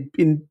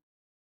in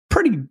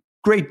pretty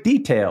great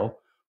detail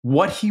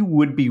what he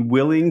would be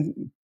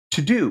willing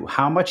to do,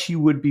 how much he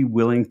would be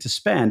willing to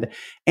spend.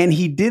 And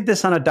he did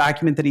this on a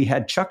document that he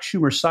had Chuck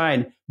Schumer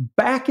sign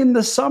back in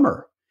the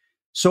summer.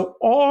 So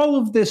all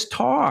of this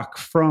talk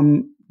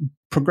from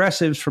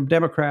progressives, from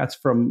Democrats,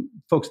 from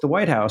folks at the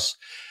White House,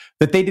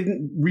 that they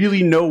didn't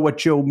really know what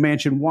Joe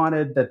Manchin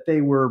wanted, that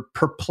they were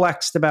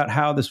perplexed about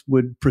how this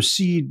would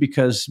proceed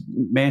because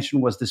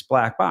Manchin was this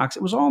black box,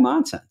 it was all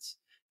nonsense.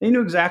 They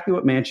knew exactly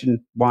what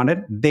Manchin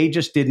wanted. They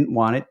just didn't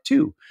want it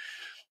too.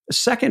 The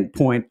second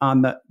point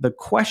on the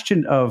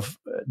question of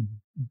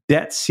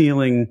debt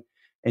ceiling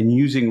and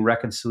using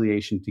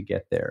reconciliation to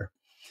get there.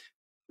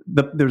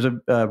 There's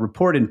a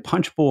report in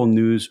Punchbowl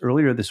News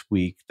earlier this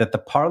week that the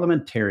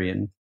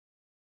parliamentarian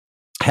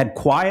had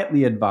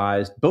quietly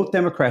advised both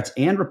Democrats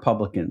and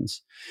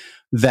Republicans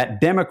that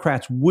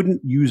Democrats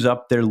wouldn't use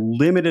up their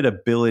limited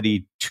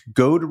ability to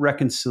go to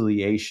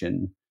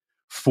reconciliation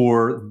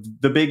for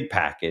the big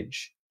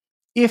package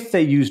if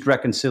they used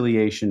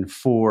reconciliation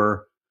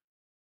for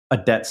a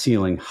debt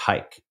ceiling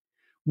hike,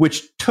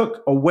 which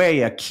took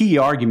away a key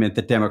argument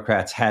that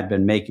Democrats had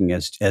been making,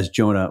 as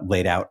Jonah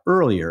laid out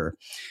earlier.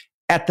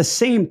 At the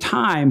same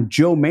time,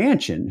 Joe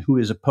Manchin, who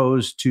is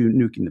opposed to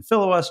nuking the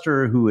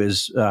filibuster, who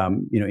is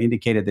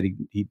indicated that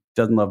he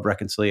doesn't love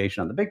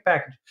reconciliation on the big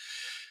package,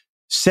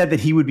 said that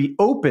he would be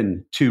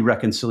open to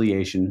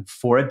reconciliation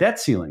for a debt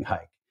ceiling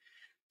hike.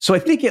 So I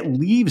think it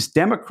leaves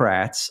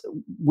Democrats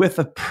with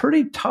a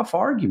pretty tough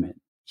argument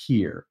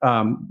here.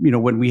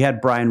 When we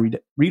had Brian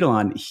Riedel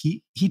on,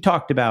 he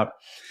talked about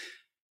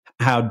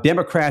how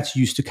Democrats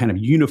used to kind of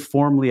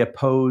uniformly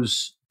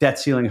oppose debt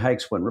ceiling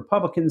hikes when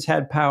Republicans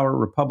had power.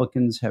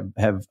 Republicans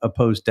have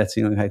opposed debt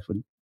ceiling hikes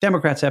when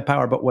Democrats have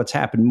power. But what's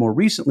happened more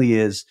recently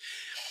is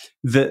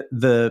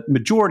the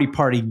majority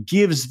party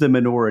gives the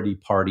minority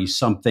party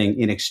something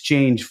in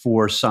exchange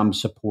for some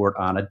support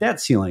on a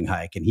debt ceiling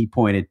hike. And he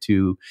pointed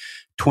to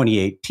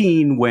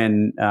 2018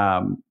 when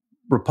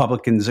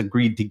Republicans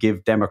agreed to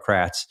give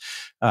Democrats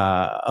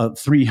I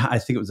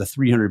think it was a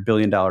 $300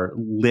 billion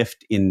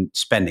lift in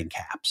spending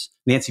caps.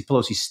 Nancy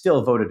Pelosi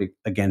still voted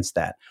against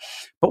that.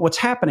 But what's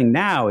happening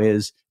now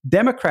is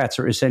Democrats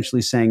are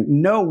essentially saying,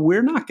 no,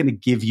 we're not going to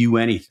give you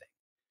anything.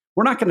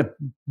 We're not going to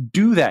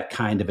do that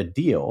kind of a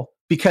deal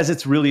because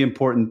it's really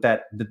important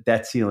that the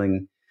debt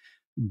ceiling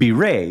be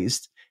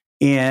raised.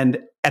 And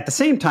at the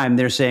same time,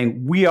 they're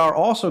saying we are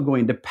also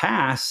going to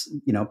pass,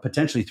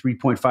 potentially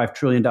 $3.5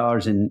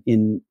 trillion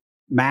in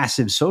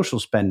massive social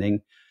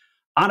spending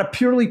on a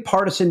purely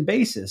partisan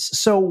basis.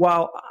 So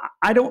while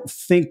I don't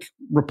think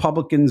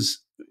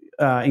Republicans,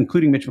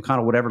 including Mitch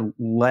McConnell, would ever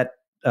let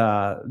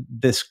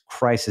this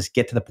crisis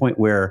get to the point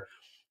where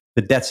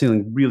the debt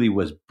ceiling really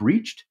was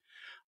breached,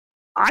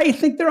 I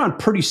think they're on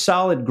pretty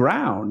solid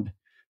ground,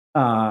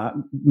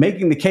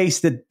 making the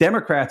case that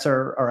Democrats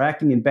are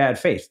acting in bad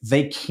faith.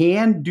 They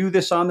can do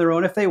this on their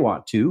own if they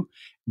want to.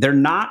 They're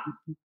not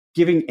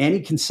giving any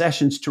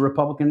concessions to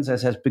Republicans,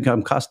 as has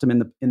become custom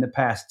in the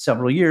past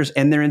several years,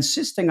 and they're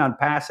insisting on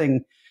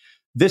passing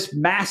this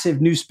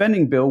massive new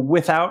spending bill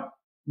without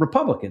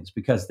Republicans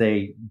because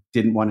they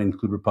didn't want to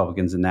include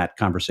Republicans in that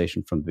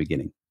conversation from the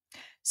beginning.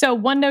 So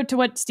one note to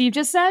what Steve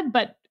just said,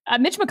 but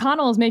Mitch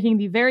McConnell is making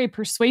the very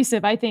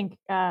persuasive, I think,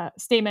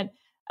 statement.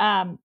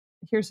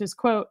 Here's his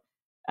quote.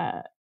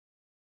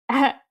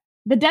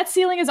 The debt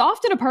ceiling is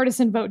often a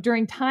partisan vote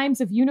during times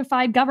of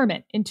unified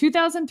government. In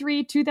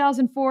 2003,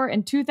 2004,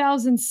 and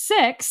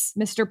 2006,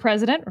 Mr.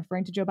 President,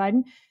 referring to Joe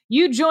Biden,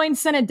 you joined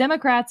Senate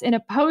Democrats in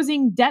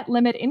opposing debt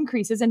limit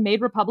increases and made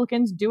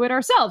Republicans do it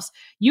ourselves.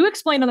 You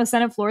explained on the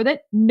Senate floor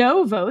that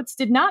no votes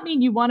did not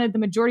mean you wanted the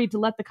majority to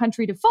let the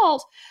country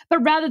default,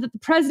 but rather that the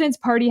president's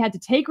party had to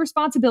take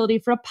responsibility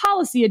for a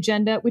policy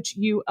agenda which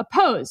you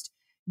opposed.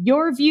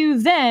 Your view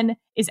then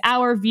is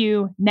our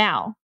view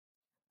now.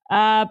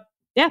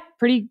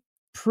 Pretty.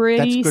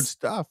 That's good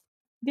stuff.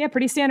 Yeah,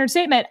 pretty standard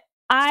statement.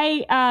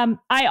 I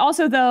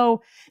also,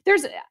 though,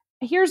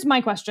 here's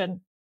my question.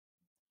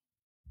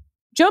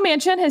 Joe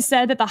Manchin has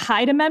said that the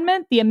Hyde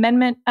Amendment, the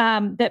amendment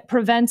that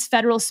prevents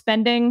federal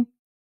spending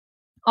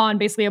on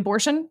basically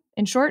abortion,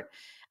 in short,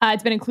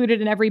 it's been included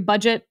in every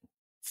budget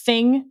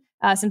thing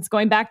since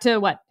going back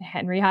to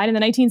Henry Hyde in the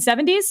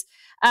 1970s.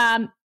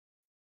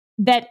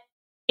 That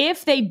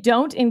if they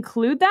don't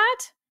include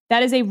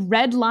that is a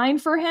red line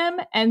for him,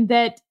 and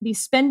that the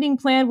spending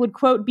plan would,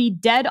 quote, be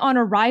dead on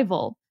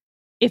arrival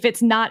if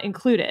it's not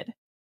included.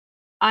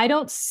 I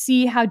don't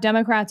see how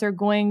Democrats are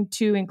going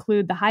to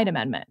include the Hyde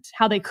Amendment,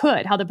 how the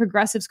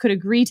progressives could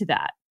agree to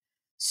that.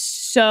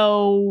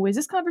 So is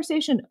this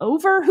conversation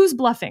over? Who's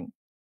bluffing?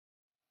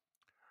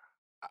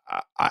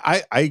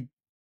 I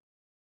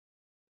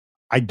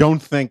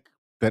don't think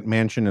that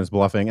Manchin is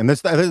bluffing. And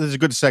this is a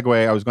good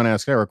segue. I was going to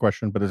ask Sarah a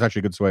question, but it's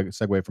actually a good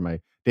segue for my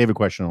David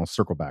question. I'll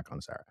circle back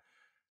on Sarah.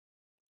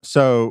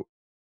 So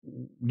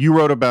you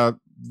wrote about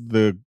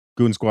the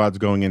goon squads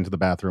going into the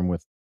bathroom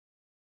with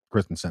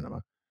Kristen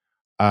Sinema.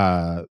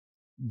 I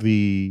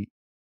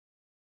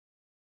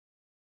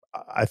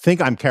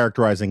think I'm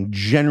characterizing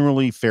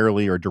generally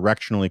fairly or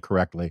directionally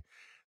correctly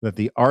that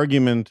the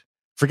argument,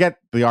 forget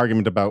the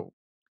argument about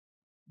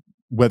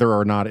whether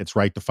or not it's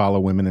right to follow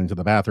women into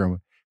the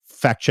bathroom.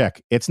 Fact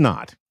check, it's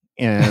not.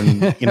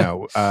 And,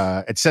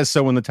 it says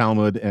so in the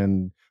Talmud,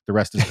 and the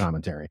rest is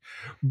commentary.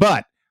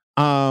 But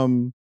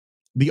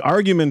the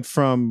argument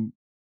from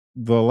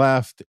the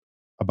left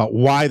about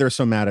why they're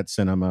so mad at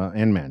Sinema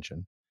and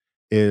Manchin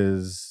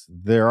is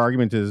their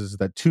argument is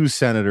that two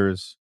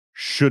senators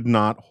should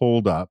not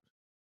hold up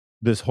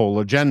this whole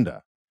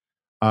agenda.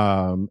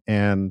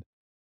 And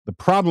the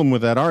problem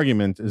with that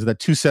argument is that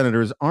two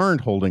senators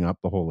aren't holding up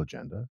the whole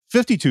agenda.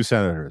 52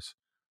 senators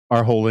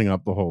are holding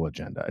up the whole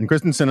agenda. And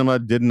Kristen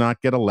Sinema did not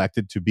get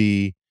elected to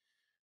be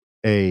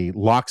a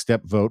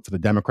lockstep vote for the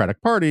Democratic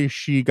Party.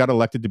 She got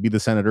elected to be the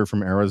senator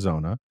from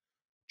Arizona.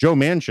 Joe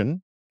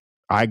Manchin,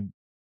 I'm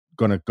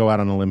going to go out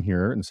on a limb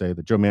here and say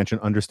that Joe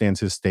Manchin understands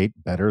his state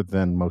better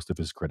than most of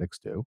his critics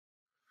do.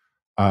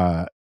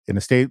 In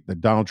a state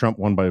that Donald Trump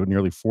won by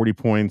nearly 40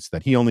 points,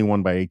 that he only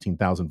won by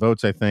 18,000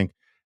 votes, I think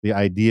the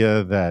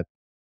idea that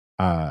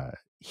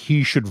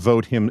he should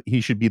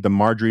be the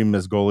Marjorie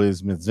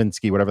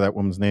Mizgolis-Mizinski, whatever that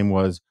woman's name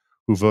was,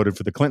 who voted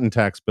for the Clinton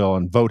tax bill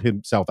and vote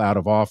himself out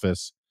of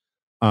office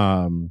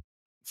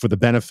for the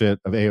benefit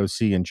of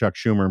AOC and Chuck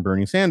Schumer and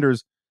Bernie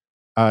Sanders,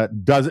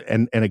 does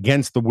and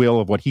against the will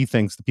of what he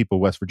thinks the people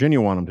of West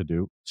Virginia want him to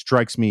do,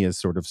 strikes me as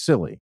sort of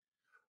silly.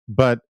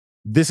 But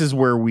this is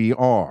where we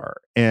are.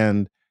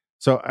 And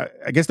so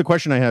I guess the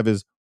question I have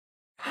is,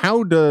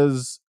 how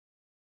does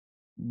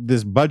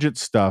this budget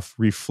stuff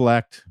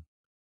reflect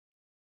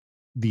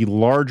the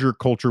larger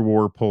culture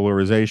war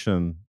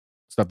polarization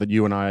stuff that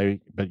you in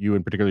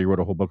particular, you wrote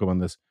a whole book on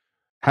this?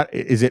 How,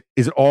 is it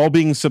all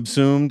being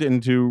subsumed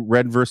into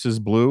red versus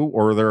blue,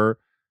 or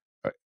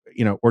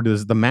or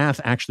does the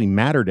math actually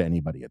matter to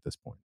anybody at this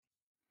point?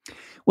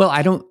 Well,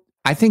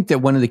 I think that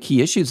one of the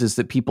key issues is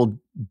that people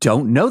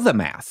don't know the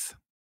math.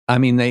 I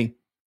mean,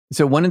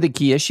 so one of the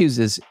key issues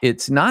is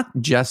it's not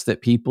just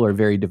that people are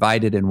very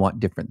divided and want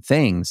different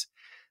things.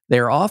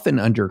 They're often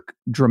under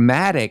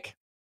dramatic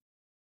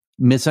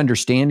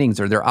misunderstandings,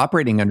 or they're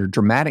operating under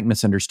dramatic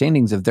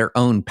misunderstandings of their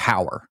own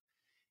power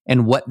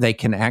and what they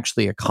can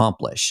actually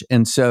accomplish.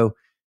 And so,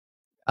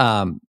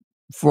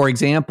 for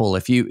example,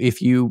 if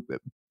you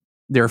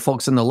there are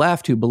folks on the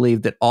left who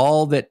believe that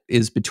all that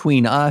is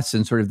between us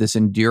and sort of this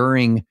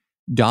enduring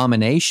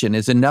domination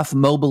is enough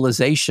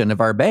mobilization of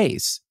our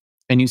base.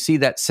 And you see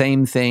that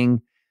same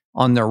thing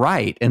on the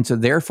right. And so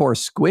therefore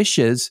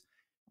squishes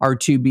are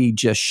to be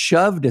just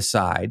shoved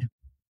aside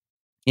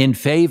in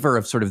favor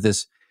of sort of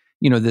this,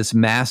 this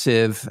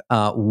massive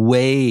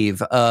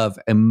wave of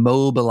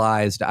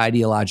immobilized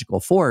ideological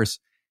force.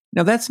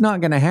 Now, that's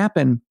not going to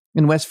happen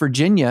in West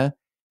Virginia,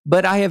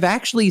 but I have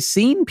actually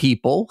seen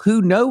people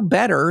who know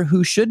better,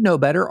 who should know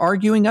better,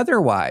 arguing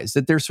otherwise,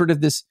 that there's sort of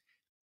this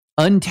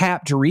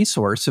untapped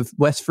resource of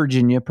West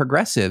Virginia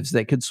progressives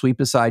that could sweep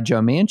aside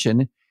Joe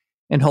Manchin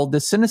and hold the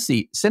Senate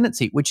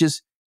seat, which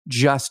is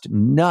just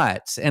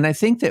nuts. And I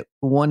think that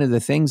one of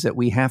the things that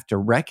we have to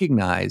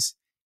recognize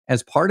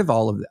as part of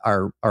all of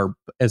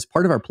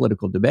our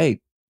political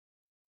debate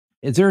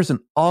is there's an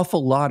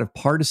awful lot of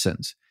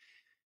partisans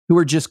who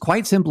are just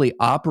quite simply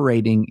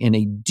operating in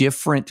a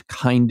different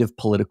kind of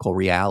political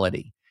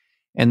reality.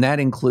 And that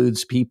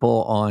includes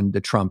people on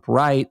the Trump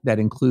right. That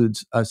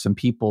includes some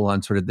people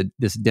on sort of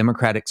this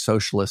democratic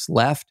socialist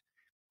left.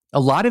 A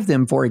lot of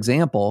them, for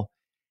example,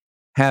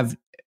 have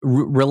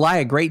rely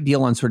a great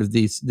deal on sort of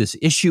this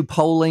issue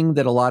polling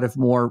that a lot of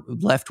more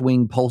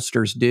left-wing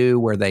pollsters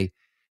do, where they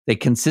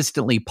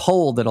consistently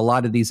poll that a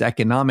lot of these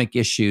economic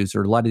issues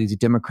or a lot of these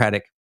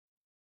democratic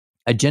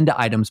agenda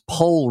items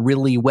poll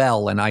really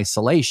well in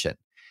isolation.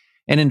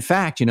 And in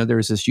fact,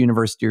 there's this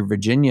University of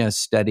Virginia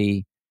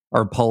study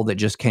or poll that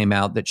just came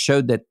out that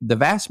showed that the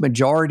vast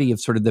majority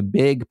of sort of the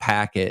big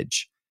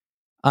package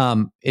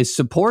is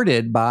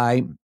supported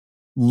by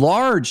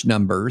large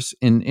numbers,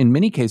 in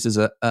many cases,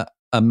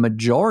 a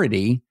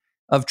majority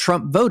of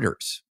Trump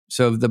voters.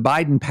 So the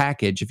Biden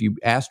package, if you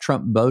ask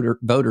Trump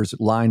voters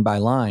line by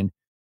line,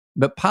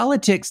 but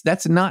politics,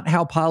 that's not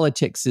how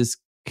politics is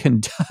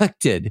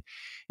conducted.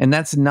 And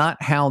that's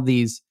not how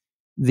these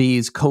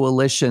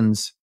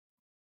coalitions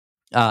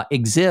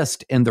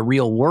exist in the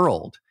real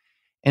world.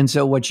 And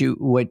so what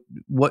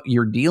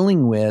you're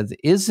dealing with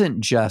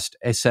isn't just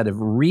a set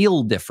of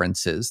real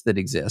differences that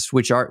exist,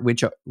 which are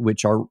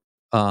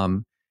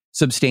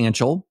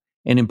substantial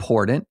and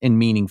important and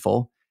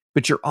meaningful,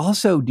 but you're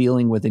also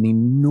dealing with an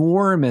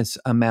enormous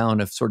amount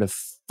of sort of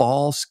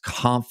false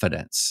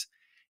confidence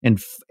and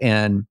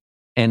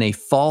a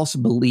false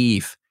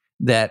belief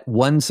that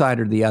one side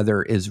or the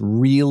other is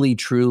really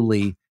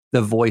truly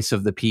the voice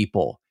of the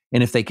people.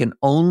 And if they can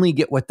only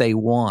get what they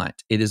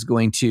want,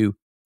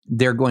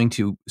 they're going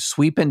to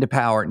sweep into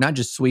power, not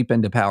just sweep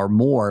into power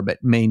more,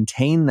 but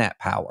maintain that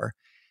power.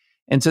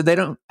 And so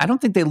I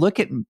don't think they look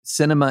at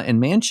Sinema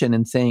and Manchin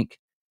and think,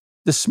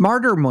 the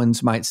smarter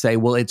ones might say,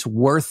 well, it's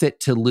worth it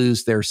to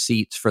lose their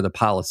seats for the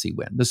policy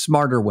win. The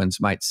smarter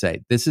ones might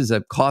say, this is a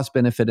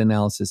cost-benefit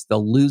analysis.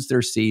 They'll lose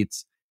their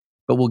seats,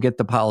 but we'll get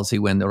the policy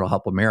win that will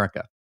help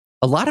America.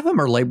 A lot of them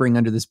are laboring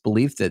under this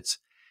belief that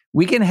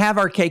we can have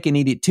our cake and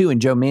eat it too,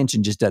 and Joe Manchin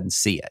just doesn't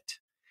see it.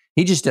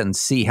 He just doesn't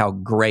see how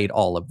great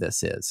all of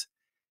this is.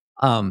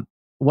 One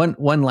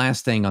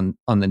last thing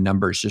on the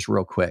numbers, just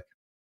real quick.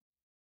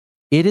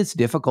 It is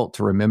difficult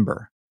to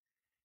remember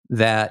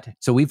that.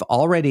 So we've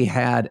already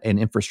had an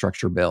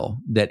infrastructure bill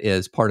that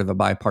is part of a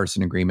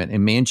bipartisan agreement,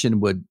 and Manchin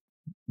would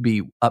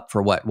be up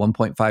for what,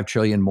 1.5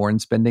 trillion more in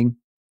spending.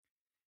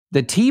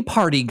 The Tea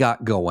Party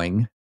got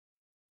going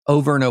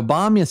over an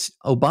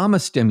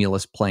Obama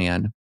stimulus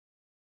plan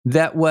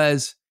that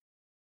was,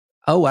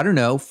 I don't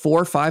know,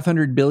 400 or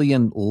 500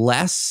 billion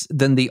less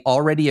than the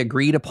already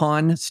agreed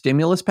upon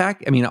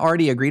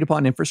already agreed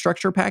upon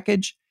infrastructure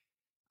package.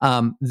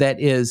 That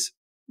is,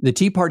 the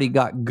Tea Party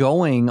got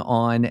going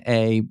on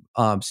a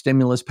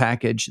stimulus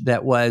package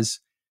that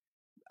was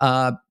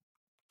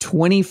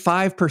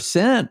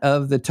 25%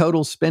 of the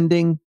total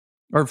spending,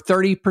 or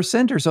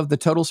 30% or so of the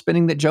total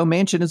spending that Joe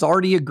Manchin has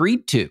already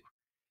agreed to.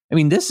 I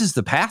mean, this is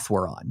the path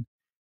we're on.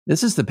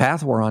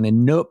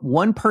 And no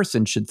one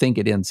person should think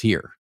it ends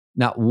here.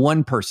 Not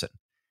one person.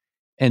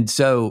 And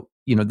so,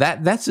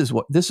 this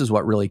is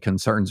what really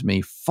concerns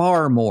me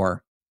far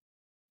more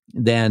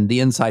than the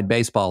inside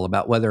baseball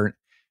about whether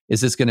is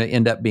this going to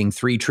end up being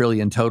 3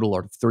 trillion total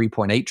or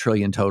 3.8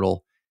 trillion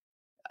total.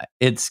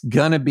 It's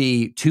going to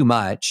be too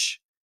much.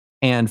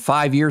 And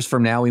 5 years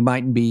from now, we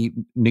might be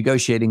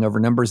negotiating over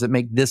numbers that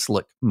make this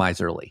look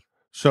miserly.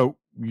 So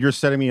you're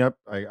setting me up.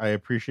 I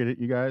appreciate it,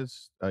 you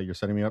guys. You're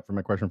setting me up for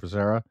my question for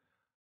Sarah.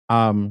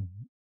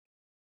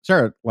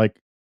 Sarah,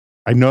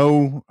 I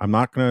know I'm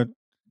not going to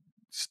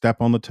step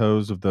on the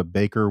toes of the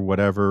Baker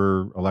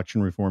whatever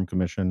election reform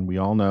commission. We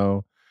all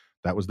know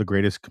that was the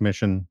greatest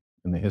commission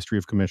in the history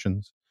of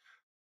commissions.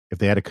 If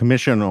they had a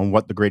commission on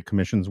what the great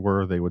commissions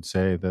were, they would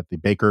say that the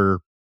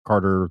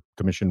Baker-Carter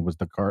commission was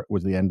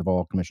the end of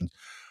all commissions.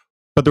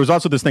 But there was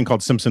also this thing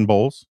called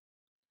Simpson-Bowles.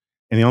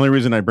 And the only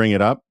reason I bring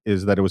it up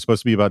is that it was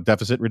supposed to be about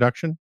deficit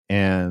reduction.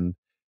 And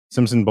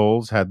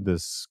Simpson-Bowles had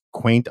this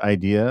quaint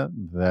idea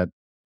that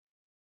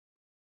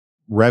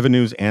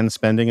revenues and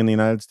spending in the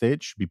United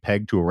States should be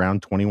pegged to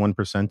around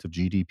 21% of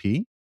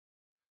GDP.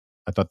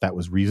 I thought that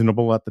was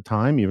reasonable at the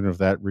time, even if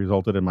that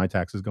resulted in my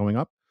taxes going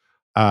up.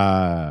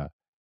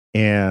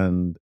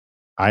 And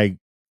I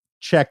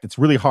checked. It's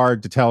really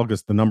hard to tell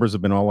because the numbers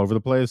have been all over the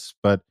place.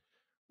 But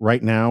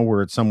right now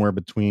we're at somewhere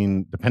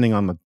between, depending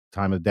on the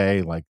time of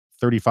day,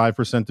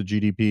 35% of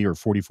GDP or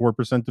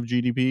 44% of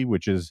GDP,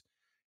 which is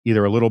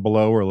either a little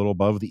below or a little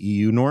above the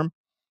EU norm.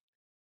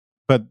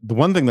 But the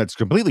one thing that's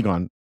completely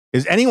gone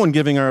is anyone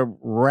giving a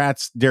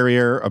rat's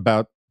derriere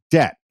about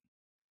debt.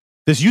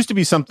 This used to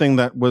be something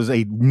that was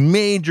a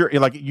major,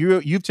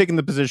 you've taken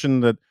the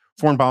position that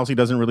foreign policy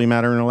doesn't really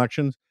matter in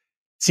elections.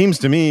 Seems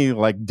to me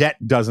like debt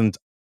doesn't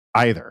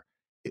either.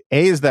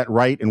 A, is that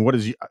right? And what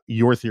is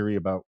your theory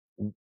about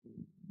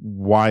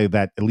why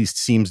that at least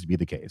seems to be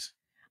the case?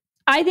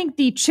 I think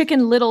the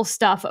Chicken Little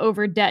stuff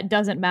over debt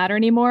doesn't matter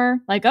anymore.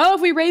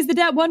 If we raise the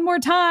debt one more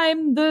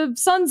time, the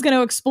sun's going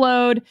to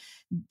explode.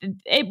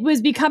 It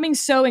was becoming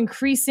so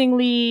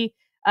increasingly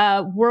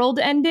world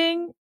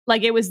ending.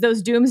 It was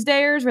those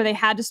doomsdayers where they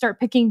had to start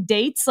picking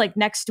dates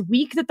next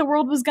week that the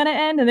world was going to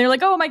end. And they're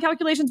like, oh, my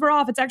calculations were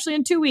off. It's actually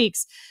in 2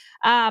 weeks.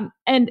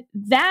 And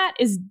that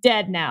is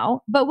dead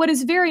now. But what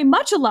is very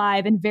much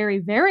alive and very,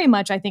 very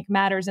much, I think,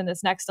 matters in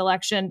this next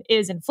election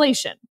is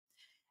inflation.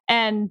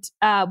 And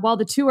while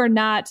the two are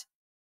not,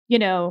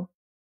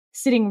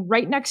 sitting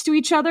right next to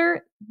each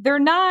other, they're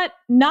not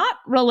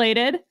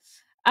related.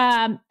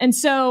 And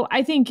so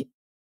I think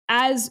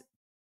as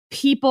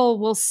people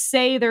will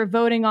say they're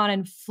voting on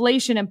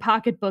inflation and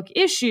pocketbook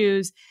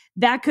issues,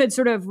 that could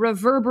sort of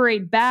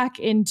reverberate back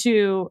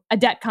into a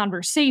debt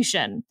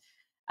conversation.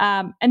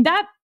 And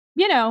that,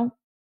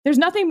 there's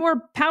nothing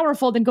more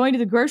powerful than going to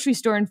the grocery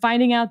store and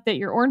finding out that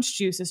your orange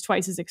juice is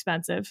twice as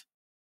expensive.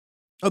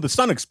 Oh, the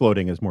sun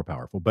exploding is more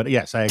powerful. But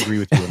yes, I agree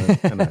with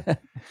you on a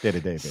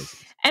day-to-day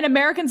basis. And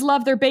Americans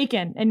love their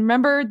bacon. And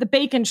remember the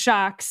bacon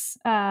shocks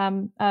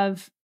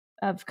of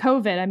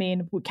COVID. I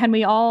mean, can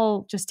we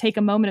all just take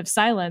a moment of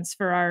silence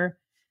to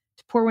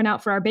pour one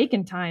out for our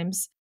bacon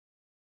times?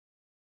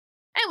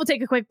 And we'll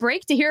take a quick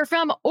break to hear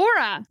from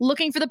Aura.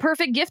 Looking for the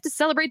perfect gift to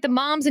celebrate the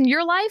moms in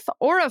your life?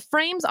 Aura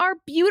frames are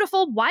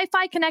beautiful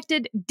Wi-Fi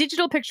connected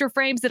digital picture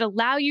frames that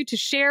allow you to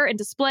share and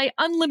display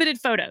unlimited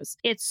photos.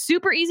 It's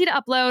super easy to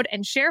upload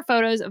and share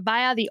photos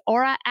via the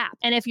Aura app.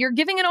 And if you're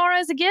giving an Aura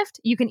as a gift,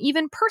 you can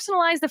even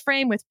personalize the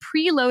frame with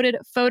preloaded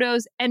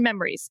photos and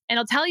memories. And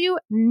I'll tell you,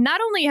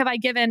 not only have I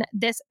given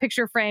this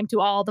picture frame to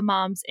all the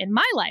moms in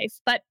my life,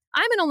 but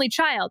I'm an only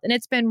child, and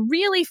it's been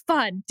really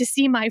fun to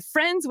see my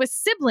friends with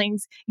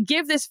siblings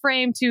give this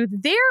frame to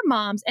their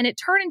moms, and it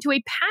turned into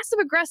a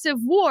passive-aggressive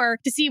war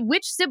to see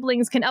which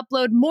siblings can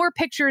upload more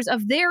pictures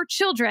of their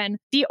children.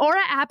 The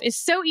Aura app is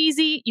so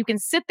easy. You can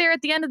sit there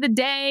at the end of the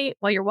day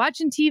while you're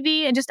watching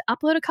TV and just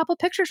upload a couple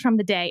pictures from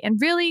the day and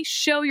really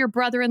show your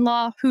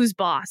brother-in-law who's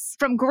boss.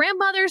 From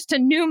grandmothers to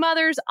new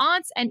mothers,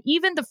 aunts, and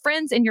even the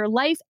friends in your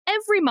life,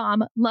 every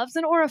mom loves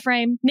an Aura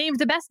frame. Named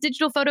the best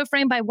digital photo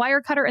frame by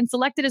Wirecutter and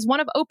selected as one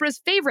of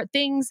Oprah's favorite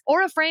things,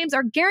 Aura frames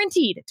are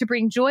guaranteed to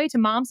bring joy to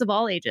moms of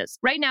all ages.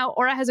 Right now,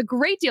 Aura has a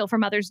great deal for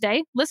Mother's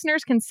Day.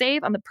 Listeners can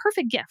save on the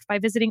perfect gift by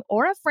visiting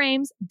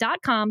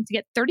auraframes.com to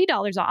get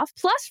 $30 off,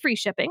 plus free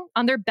shipping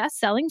on their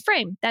best-selling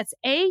frame. That's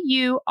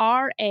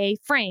AURA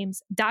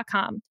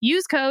frames.com.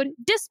 Use code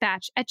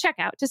DISPATCH at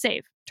checkout to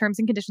save. Terms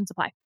and conditions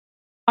apply.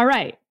 All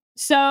right.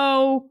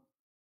 So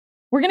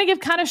we're going to give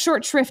kind of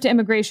short shrift to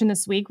immigration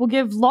this week. We'll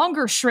give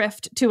longer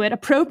shrift to it,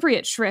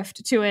 appropriate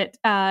shrift to it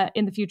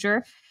in the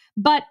future.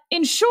 But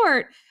in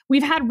short,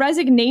 we've had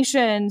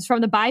resignations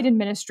from the Biden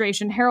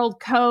administration, Harold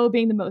Koh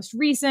being the most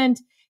recent.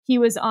 He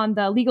was on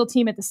the legal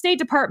team at the State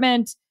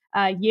Department.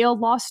 Yale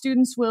law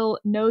students will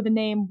know the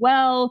name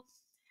well.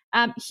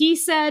 He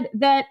said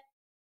that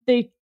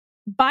the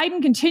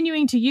Biden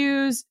continuing to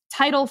use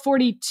Title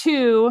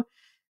 42,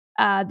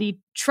 the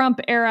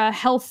Trump-era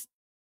health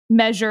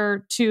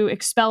measure to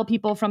expel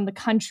people from the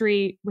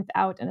country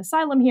without an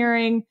asylum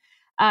hearing,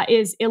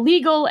 is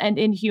illegal and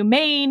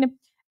inhumane.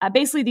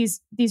 Basically,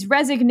 these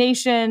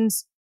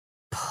resignations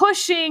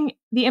pushing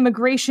the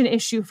immigration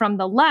issue from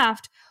the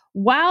left,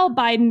 while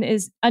Biden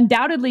is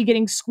undoubtedly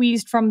getting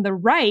squeezed from the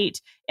right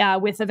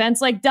with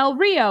events like Del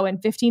Rio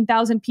and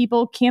 15,000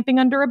 people camping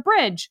under a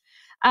bridge.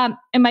 And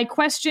my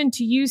question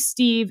to you,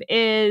 Steve,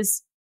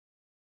 is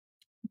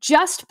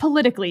just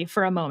politically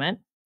for a moment,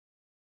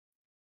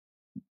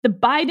 the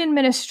Biden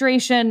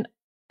administration,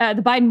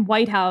 the Biden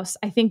White House,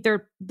 I think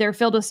they're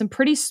filled with some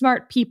pretty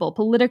smart people,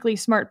 politically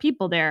smart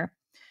people there,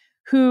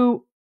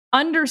 who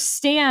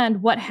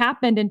understand what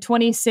happened in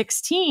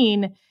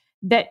 2016,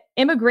 that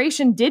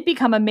immigration did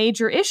become a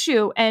major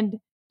issue, and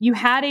you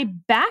had a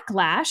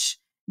backlash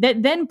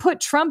that then put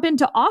Trump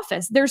into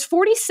office. There's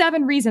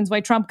 47 reasons why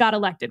Trump got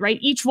elected, right?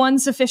 Each one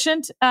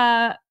sufficient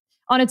on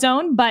its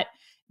own, but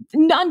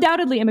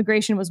undoubtedly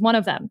immigration was one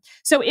of them.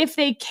 So if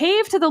they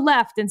cave to the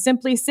left and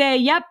simply say,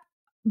 yep,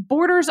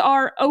 borders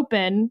are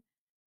open,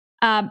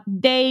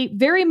 they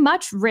very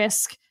much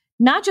risk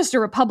not just a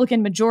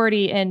Republican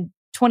majority in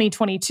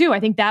 2022. I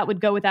think that would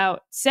go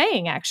without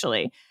saying,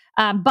 actually,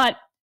 but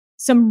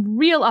some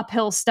real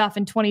uphill stuff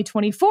in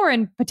 2024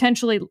 and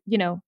potentially,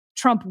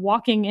 Trump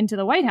walking into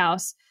the White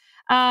House.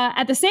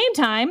 At the same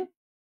time,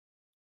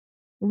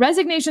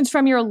 resignations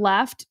from your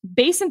left,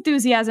 base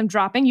enthusiasm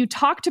dropping. You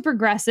talk to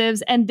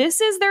progressives, and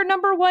this is their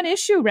number one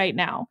issue right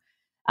now.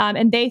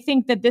 And they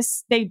think that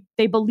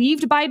they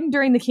believed Biden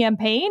during the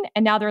campaign,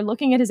 and now they're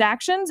looking at his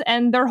actions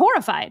and they're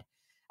horrified.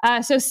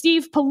 So,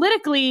 Steve,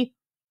 politically,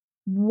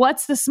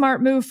 what's the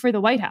smart move for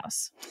the White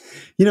House?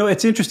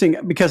 It's interesting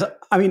because,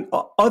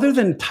 other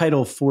than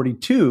Title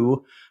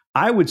 42,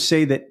 I would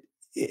say that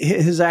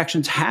his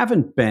actions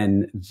haven't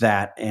been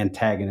that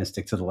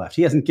antagonistic to the left.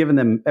 He hasn't given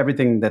them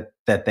everything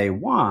that they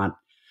want,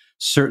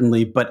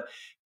 certainly, but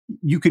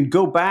you can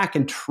go back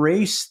and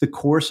trace the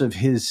course of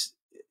his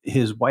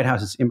White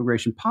House's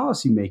immigration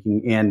policy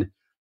making, and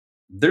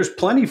there's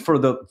plenty for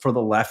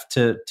the left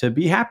to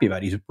be happy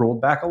about. He's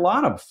rolled back a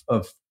lot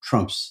of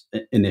Trump's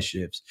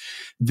initiatives.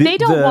 They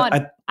don't want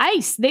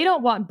ICE. They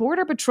don't want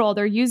Border Patrol.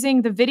 They're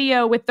using the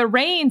video with the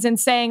reins and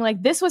saying,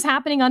 like, this was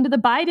happening under the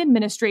Biden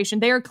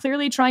administration. They are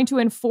clearly trying to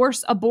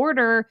enforce a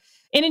border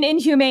in an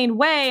inhumane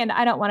way. And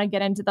I don't want to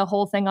get into the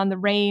whole thing on the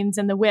reins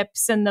and the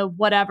whips and the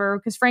whatever,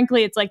 because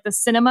frankly, it's like the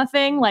cinema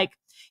thing. Like,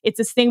 it's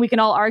this thing we can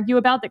all argue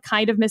about that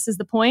kind of misses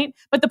the point.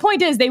 But the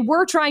point is, they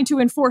were trying to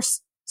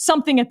enforce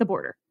something at the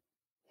border.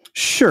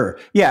 Sure.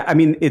 Yeah.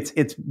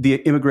 It's the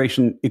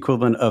immigration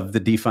equivalent of the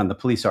defund the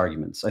police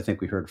arguments. I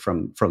think we heard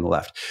from the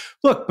left.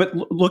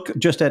 Look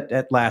just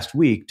at last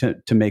week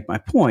to make my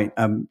point.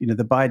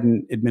 The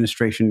Biden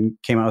administration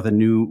came out with a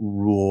new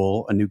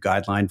rule, a new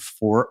guideline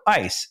for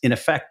ICE, in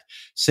effect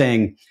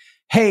saying,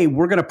 hey,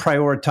 we're going to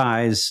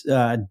prioritize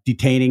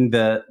detaining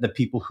the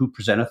people who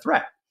present a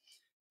threat.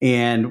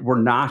 And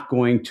we're not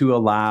going to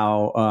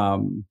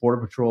allow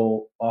Border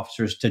Patrol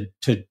officers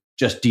to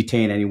just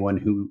detain anyone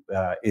who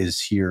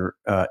is here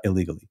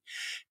illegally.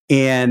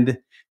 And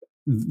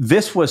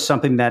this was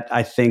something that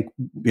I think,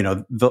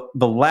 the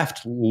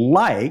left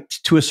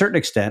liked to a certain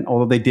extent,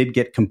 although they did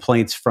get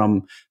complaints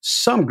from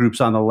some groups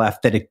on the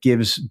left that it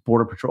gives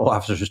Border Patrol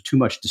officers too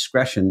much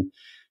discretion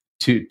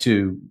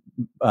to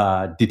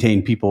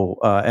detain people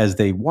as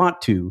they want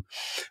to.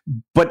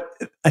 But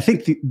I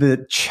think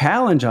the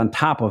challenge on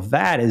top of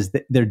that is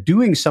that they're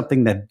doing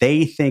something that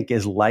they think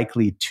is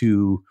likely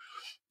to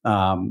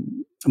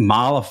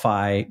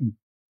mollify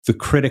the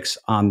critics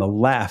on the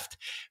left,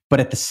 but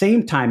at the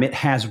same time, it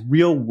has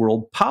real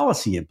world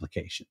policy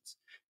implications,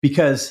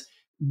 because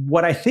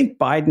what I think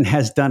Biden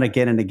has done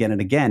again and again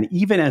and again,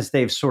 even as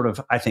they've sort of,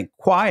 I think,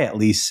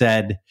 quietly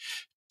said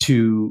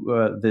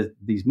to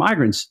these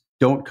migrants,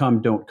 don't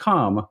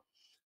come,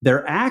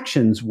 their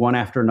actions, one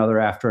after another,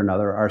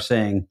 are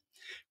saying,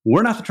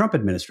 we're not the Trump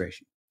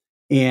administration.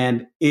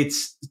 And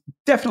it's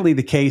definitely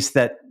the case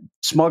that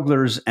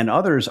smugglers and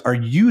others are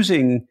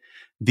using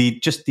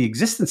the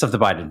existence of the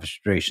Biden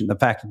administration, the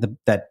fact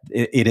that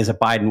it is a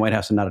Biden White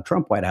House and not a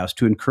Trump White House,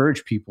 to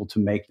encourage people to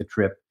make the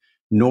trip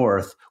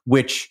north,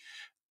 which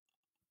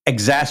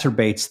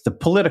exacerbates the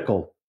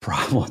political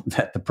problem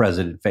that the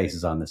president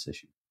faces on this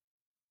issue.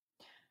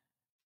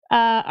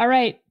 All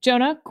right,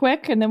 Jonah,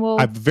 quick, and then we'll...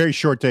 I have a very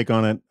short take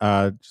on it,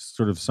 just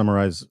sort of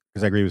summarize,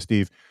 because I agree with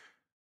Steve.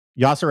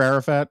 Yasser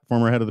Arafat,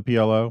 former head of the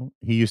PLO,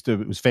 he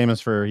was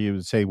famous for, he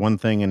would say one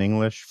thing in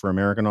English for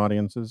American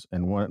audiences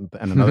and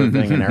another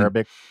thing in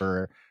Arabic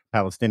for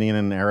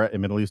Palestinian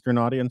and Middle Eastern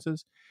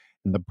audiences.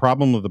 And the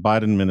problem with the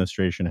Biden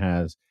administration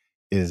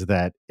is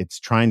that it's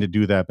trying to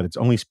do that, but it's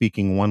only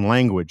speaking one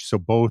language, so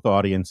both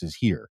audiences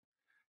hear.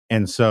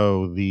 And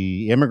so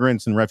the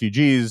immigrants and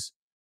refugees,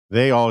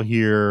 they all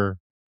hear,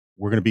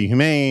 we're going to be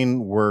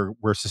humane, we're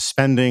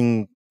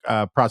suspending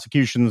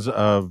prosecutions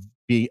of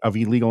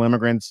illegal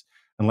immigrants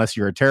unless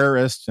you're a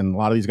terrorist. And a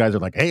lot of these guys are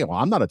like, hey, well,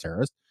 I'm not a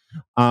terrorist.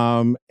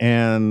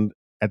 And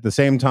at the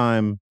same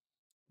time,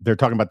 they're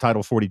talking about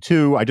Title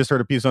 42. I just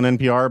heard a piece on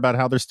NPR about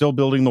how they're still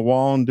building the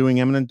wall and doing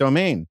eminent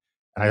domain.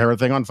 I heard a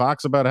thing on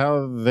Fox about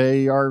how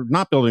they are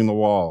not building the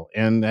wall.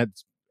 And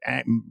that's...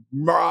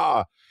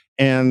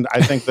 And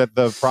I think that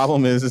the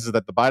problem is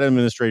that the Biden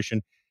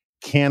administration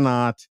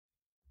cannot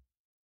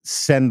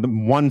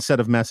send one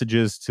set of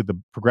messages to the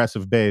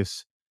progressive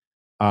base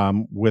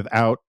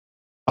without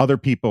other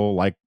people,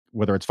 like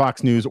whether it's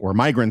Fox News or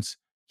migrants,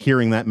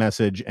 hearing that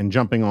message and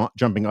jumping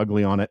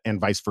ugly on it, and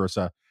vice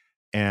versa.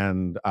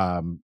 And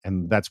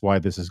that's why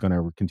this is going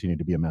to continue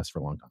to be a mess for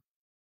a long time.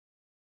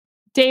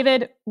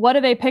 David, what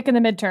do they pick in the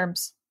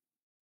midterms?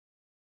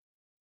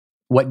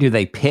 What do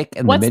they pick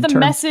in the midterms? What's the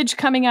message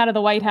coming out of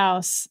the White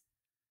House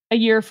a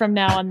year from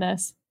now on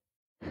this?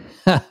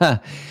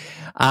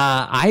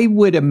 I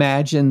would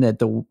imagine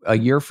that a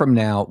year from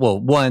now, well,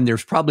 one,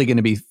 there's probably going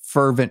to be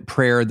fervent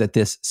prayer that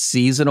this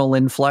seasonal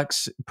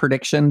influx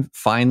prediction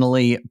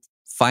finally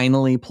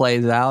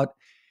plays out.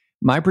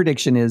 My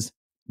prediction is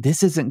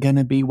this isn't going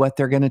to be what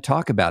they're going to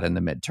talk about in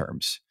the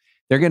midterms.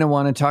 They're going to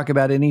want to talk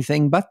about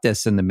anything but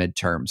this in the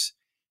midterms,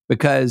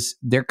 because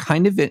they're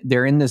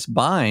in this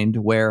bind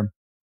where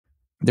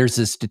there's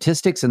the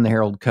statistics in the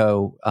Herald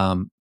Co.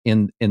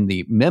 in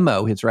the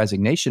memo, his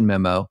resignation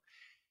memo.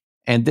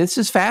 And this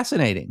is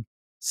fascinating.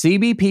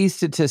 CBP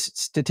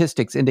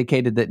statistics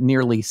indicated that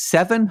nearly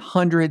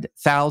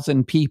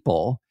 700,000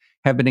 people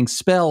have been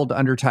expelled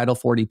under Title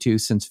 42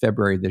 since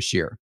February this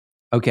year.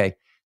 Okay,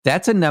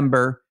 that's a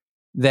number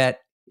that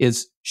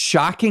is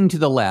shocking to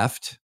the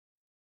left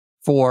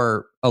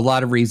for a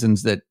lot of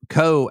reasons that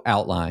Co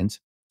outlines.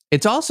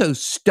 It's also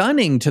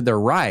stunning to the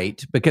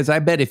right, because I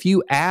bet if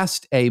you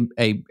asked a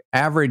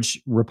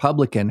average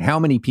Republican how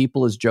many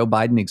people has Joe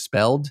Biden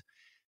expelled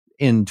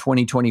in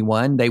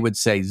 2021, they would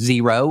say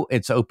 0.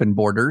 It's open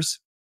borders.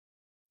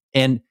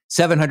 And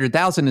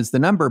 700,000 is the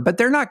number, but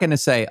they're not going to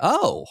say,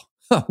 oh,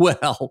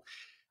 well,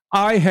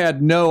 I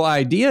had no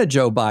idea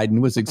Joe Biden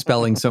was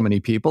expelling so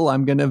many people.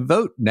 I'm going to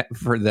vote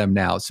for them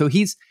now. So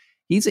he's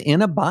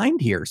in a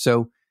bind here.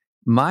 So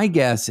my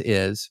guess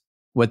is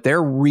what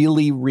they're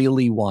really,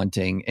 really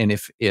wanting, and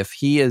if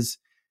he is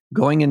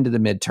going into the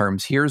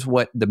midterms, here's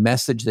what the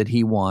message that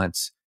he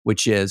wants,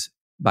 which is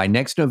by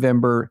next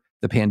November,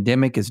 the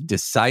pandemic is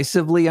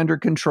decisively under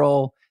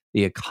control.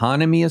 The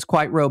economy is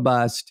quite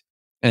robust.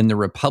 And the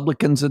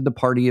Republicans are the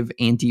party of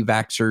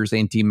anti-vaxxers,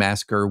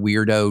 anti-masker,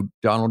 weirdo,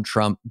 Donald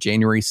Trump,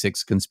 January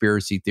 6th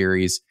conspiracy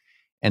theories.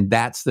 And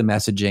that's the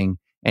messaging.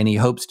 And he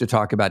hopes to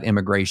talk about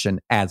immigration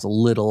as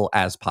little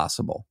as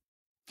possible.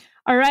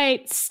 All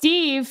right,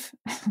 Steve,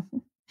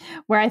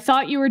 where I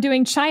thought you were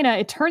doing China,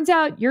 it turns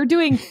out you're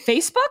doing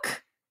Facebook?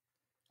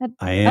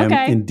 I am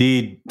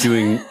indeed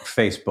doing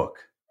Facebook.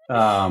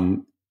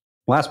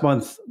 Last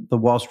month, the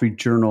Wall Street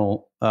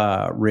Journal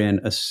ran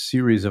a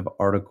series of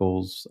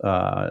articles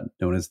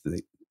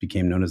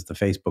became known as the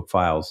Facebook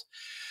Files,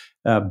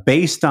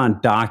 based on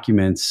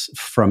documents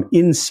from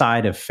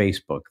inside of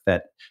Facebook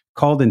that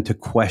called into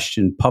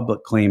question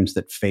public claims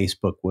that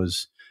Facebook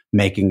was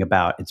making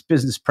about its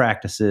business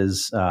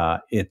practices,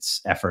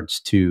 its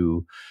efforts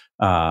to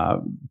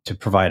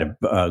provide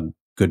a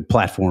good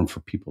platform for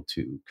people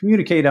to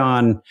communicate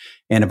on,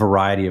 and a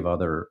variety of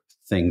other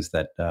things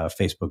that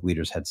Facebook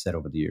leaders had said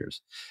over the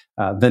years.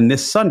 Then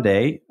this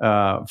Sunday,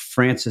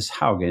 Frances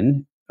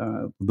Haugen,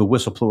 the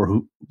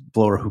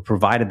whistleblower who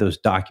provided those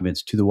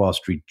documents to the Wall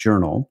Street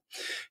Journal,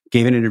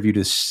 gave an interview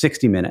to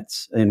 60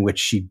 Minutes in which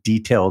she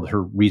detailed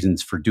her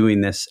reasons for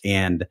doing this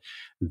and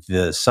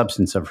the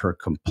substance of her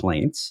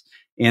complaints.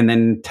 And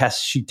then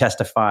she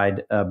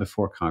testified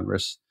before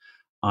Congress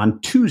on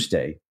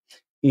Tuesday.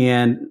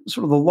 And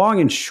sort of the long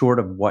and short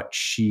of what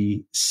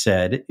she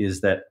said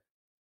is that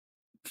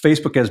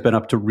Facebook has been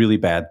up to really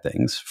bad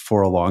things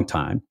for a long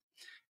time.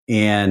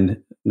 And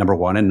number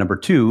one. And number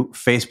two,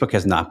 Facebook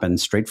has not been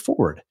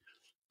straightforward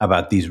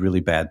about these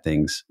really bad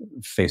things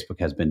Facebook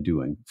has been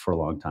doing for a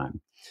long time.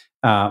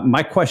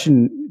 My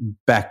question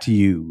back to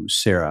you,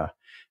 Sarah.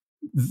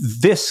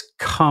 This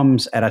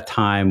comes at a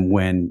time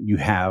when you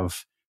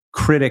have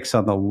critics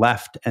on the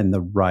left and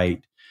the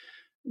right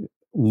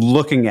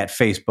looking at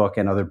Facebook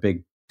and other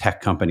big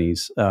tech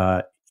companies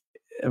in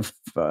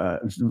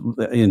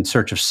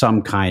search of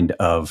some kind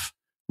of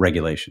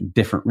regulation.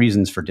 Different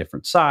reasons for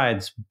different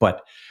sides,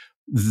 but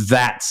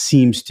that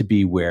seems to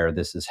be where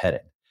this is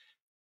headed.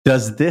 Do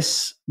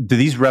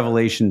these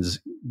revelations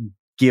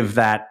give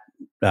that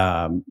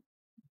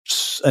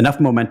enough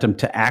momentum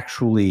to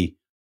actually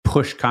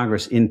push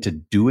Congress into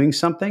doing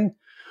something?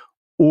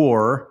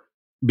 Or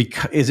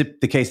is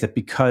it the case that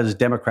because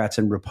Democrats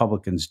and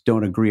Republicans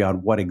don't agree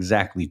on what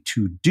exactly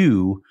to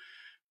do,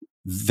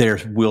 there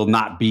will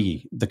not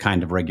be the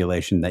kind of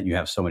regulation that you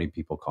have so many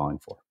people calling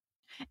for?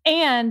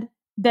 And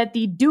that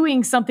the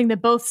doing something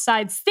that both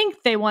sides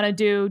think they want to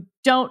do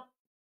don't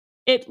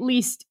at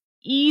least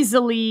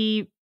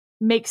easily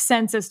make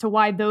sense as to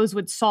why those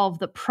would solve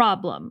the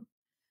problem.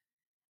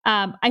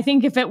 I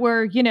think if it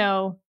were,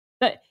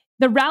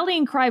 the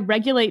rallying cry,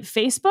 regulate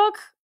Facebook,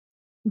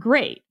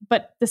 great.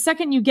 But the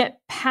second you get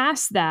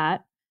past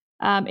that,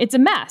 it's a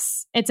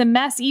mess. It's a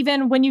mess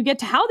even when you get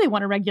to how they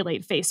want to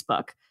regulate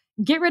Facebook.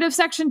 Get rid of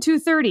Section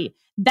 230.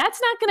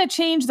 That's not going to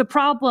change the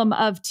problem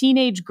of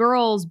teenage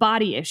girls'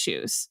 body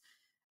issues.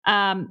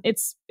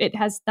 It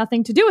has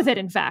nothing to do with it,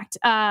 in fact.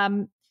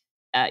 Break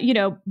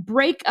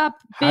up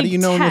big How do you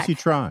know tech. unless you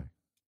try?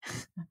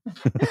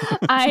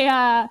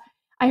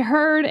 I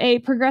heard a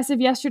progressive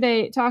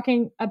yesterday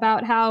talking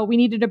about how we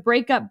needed to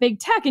break up big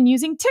tech and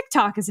using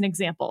TikTok as an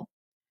example.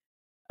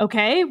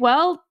 Okay,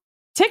 well,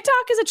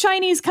 TikTok is a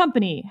Chinese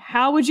company.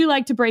 How would you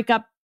like to break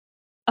up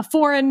a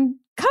foreign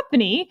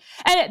company?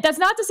 And that's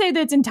not to say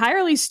that it's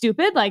entirely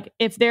stupid. Like,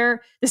 if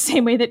they're the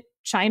same way that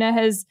China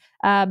has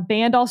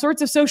banned all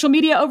sorts of social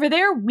media over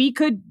there, we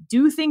could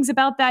do things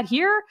about that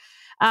here.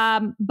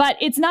 But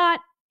it's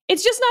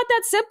just not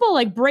that simple,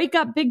 like break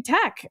up big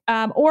tech.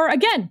 Or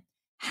again,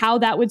 how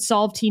that would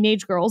solve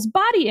teenage girls'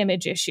 body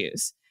image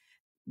issues.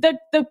 The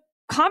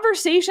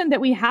conversation that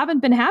we haven't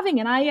been having,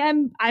 and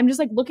I'm just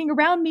like looking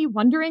around me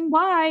wondering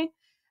why,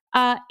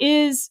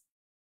 is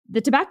the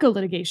tobacco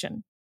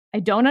litigation. I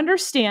don't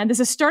understand.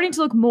 This is starting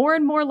to look more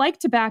and more like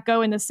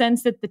tobacco in the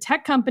sense that the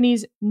tech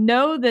companies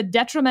know the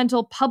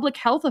detrimental public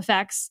health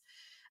effects,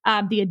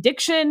 the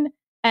addiction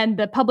and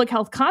the public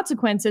health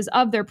consequences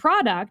of their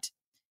product,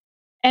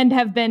 and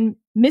have been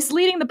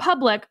misleading the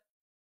public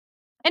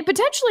and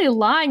potentially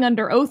lying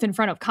under oath in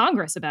front of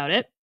Congress about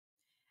it.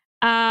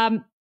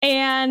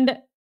 And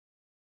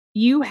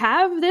you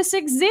have this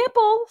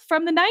example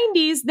from the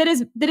 90s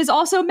that is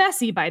also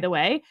messy, by the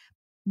way.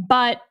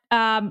 But,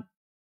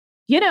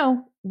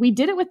 we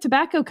did it with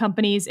tobacco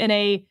companies in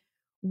a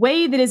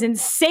way that is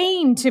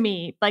insane to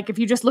me. Like, if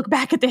you just look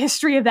back at the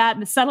history of that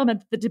and the settlement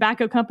that the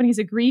tobacco companies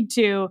agreed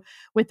to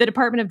with the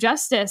Department of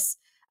Justice.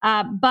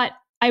 But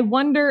I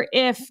wonder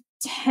if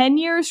 10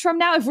 years from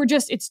now,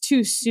 it's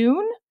too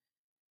soon.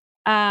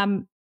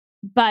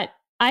 But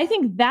I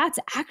think that's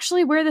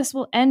actually where this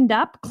will end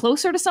up,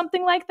 closer to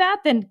something like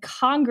that than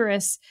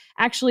Congress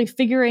actually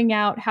figuring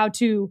out how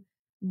to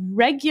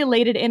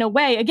regulate it in a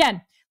way.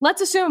 Again, let's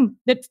assume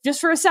that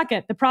just for a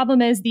second, the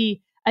problem is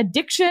the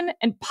addiction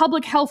and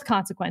public health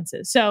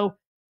consequences. So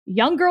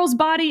young girls'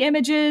 body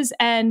images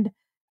and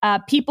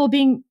people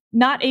being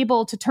not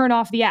able to turn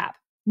off the app.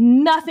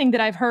 Nothing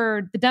that I've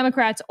heard the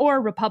Democrats or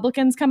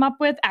Republicans come up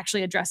with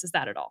actually addresses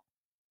that at all.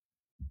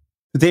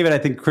 David, I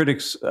think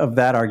critics of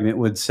that argument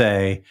would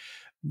say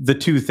the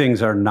two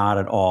things are not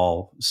at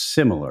all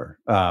similar.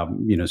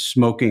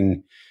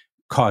 Smoking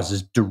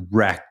causes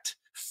direct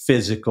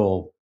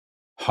physical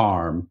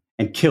harm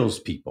and kills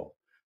people.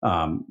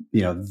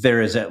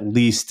 There is at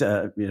least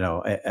a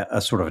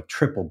sort of a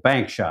triple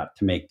bank shot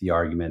to make the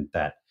argument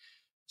that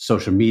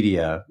social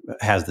media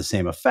has the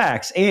same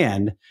effects.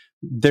 And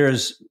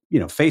there's,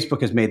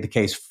 Facebook has made the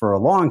case for a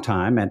long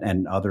time,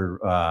 and other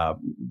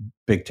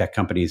big tech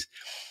companies,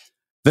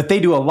 that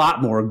they do a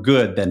lot more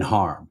good than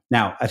harm.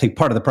 Now, I think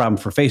part of the problem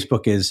for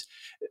Facebook is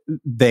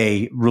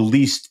they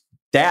released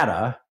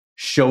data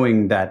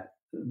showing that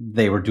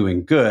they were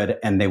doing good,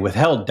 and they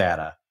withheld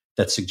data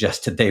that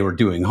suggested they were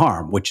doing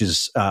harm, which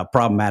is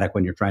problematic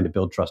when you're trying to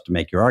build trust to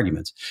make your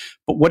arguments.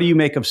 But what do you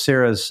make of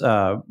Sarah's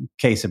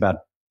case about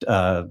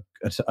a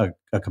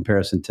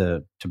comparison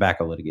to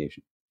tobacco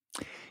litigation?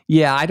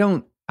 Yeah, I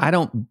don't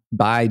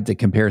buy the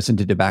comparison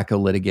to tobacco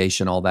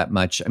litigation all that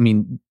much. I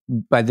mean,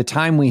 by the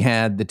time we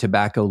had the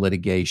tobacco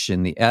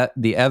litigation,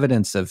 the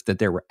evidence of that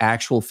there were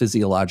actual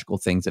physiological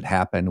things that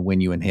happened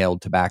when you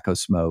inhaled tobacco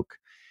smoke,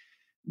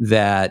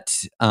 that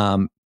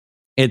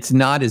it's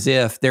not as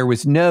if there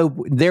was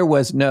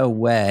no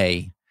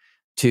way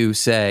to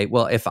say,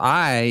 well, if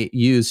I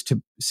use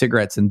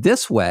cigarettes in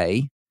this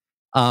way,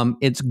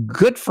 it's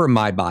good for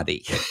my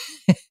body.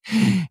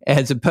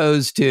 as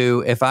opposed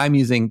to if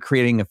I'm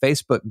creating a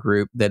Facebook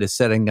group that is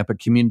setting up a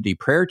community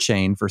prayer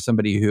chain for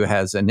somebody who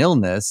has an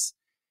illness.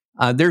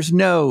 There's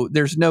no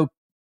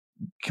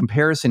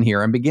comparison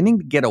here. I'm beginning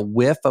to get a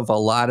whiff of a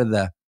lot of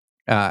the,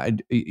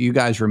 you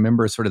guys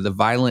remember sort of the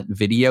violent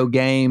video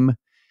game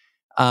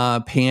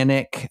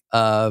panic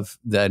of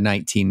the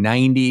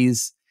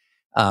 1990s.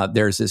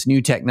 There's this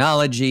new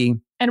technology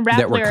and rap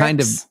that were lyrics. kind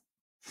of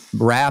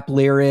rap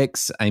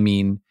lyrics. I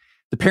mean,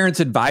 the Parents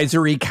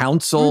Advisory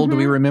Council, do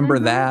we remember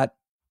that?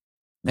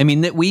 I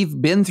mean, that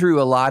we've been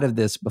through a lot of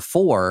this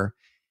before,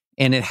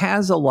 and it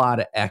has a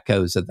lot of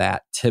echoes of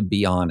that, to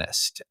be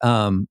honest,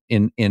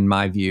 in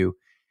my view.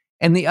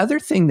 And the other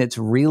thing that's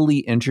really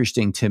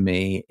interesting to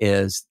me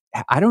is,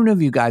 I don't know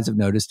if you guys have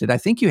noticed it. I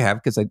think you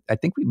have, because I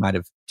think we might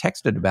have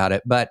texted about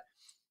it, but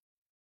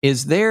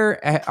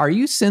are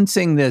you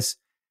sensing this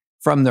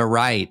from the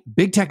right?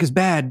 Big tech is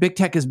bad, big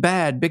tech is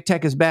bad, big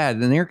tech is bad.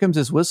 And here comes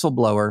this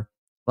whistleblower,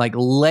 like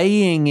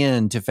laying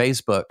into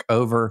Facebook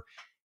over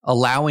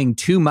allowing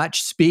too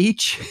much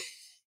speech.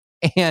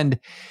 and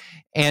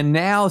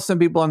now some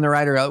people on the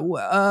right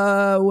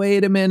are,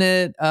 wait a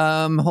minute,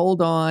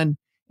 hold on.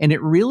 And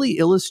it really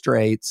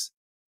illustrates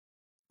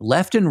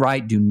left and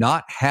right do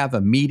not have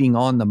a meeting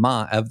on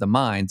of the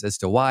minds as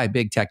to why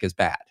big tech is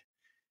bad.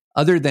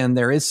 Other than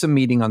there is some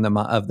meeting on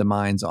of the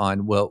minds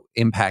on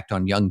impact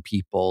on young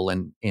people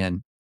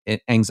and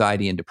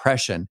anxiety and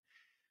depression.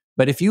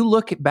 But if you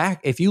look at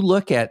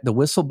the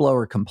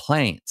whistleblower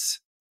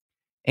complaints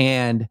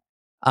and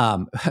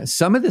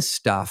some of this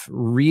stuff,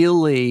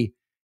 really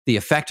the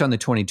effect on the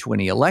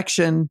 2020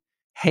 election,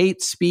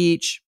 hate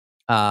speech,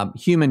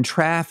 human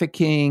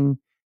trafficking,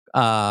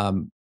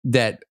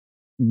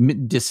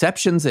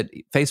 deceptions that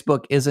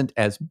Facebook isn't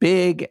as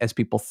big as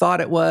people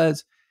thought it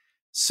was.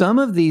 Some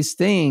of these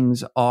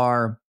things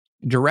are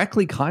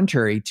directly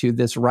contrary to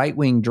this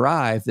right-wing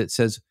drive that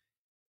says,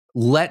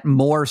 let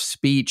more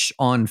speech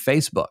on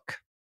Facebook,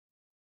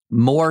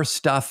 more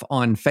stuff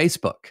on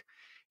Facebook.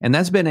 And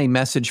that's been a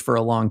message for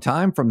a long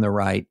time from the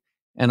right.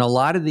 And a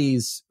lot of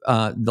this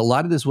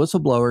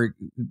whistleblowing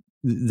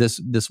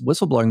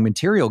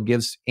material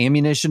gives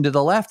ammunition to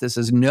the left that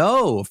says,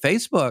 no,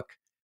 Facebook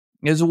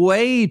is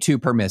way too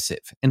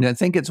permissive. And I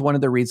think it's one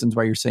of the reasons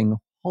why you're saying,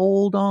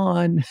 hold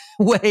on,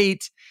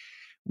 wait.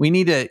 We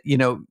need to,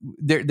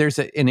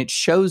 and it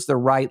shows the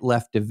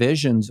right-left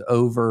divisions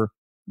over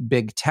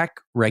big tech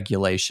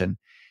regulation.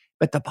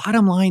 But the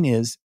bottom line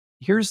is,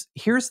 here's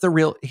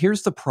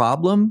the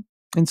problem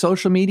in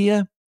social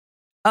media.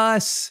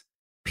 Us,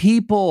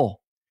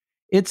 people.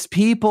 It's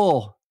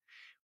people.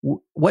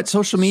 What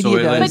social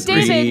media does. But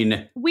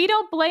David, we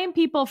don't blame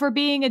people for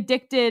being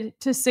addicted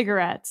to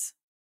cigarettes.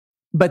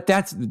 But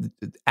that's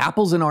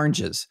apples and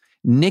oranges.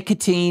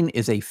 Nicotine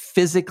is a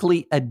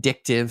physically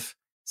addictive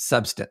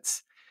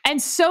substance. And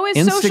so is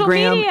social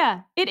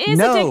media. It is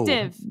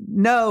addictive.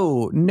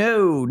 No.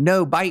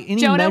 By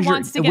any Jonah measure,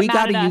 wants to get we mad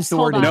got to at use us. the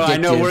word Hold on.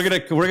 addictive. No, I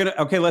know. We're gonna.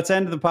 Okay, let's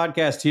end the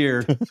podcast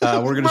here.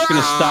 We're just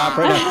gonna stop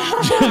right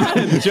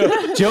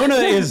now.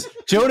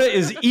 Jonah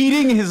is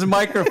eating his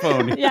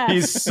microphone. Yes.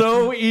 He's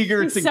so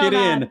eager to get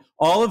mad. in.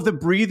 All of the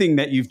breathing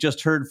that you've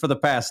just heard for the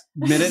past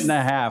minute and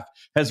a half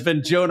has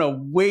been Jonah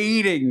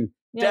waiting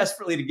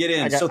desperately to get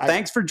in.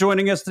 Thanks for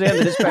joining us today on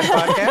the Dispatch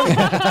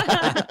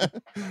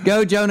Podcast.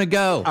 Go, Jonah,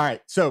 go. All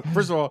right. So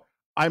first of all,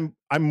 I'm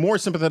more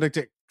sympathetic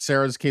to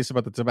Sarah's case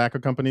about the tobacco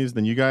companies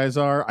than you guys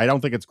are. I don't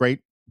think it's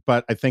great,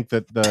 but I think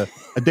that the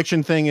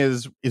addiction thing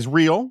is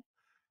real.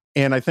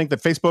 And I think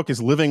that Facebook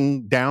is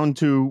living down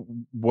to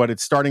what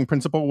its starting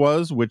principle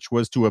was, which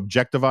was to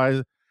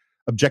objectify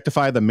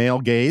the male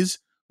gaze,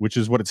 which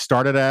is what it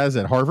started as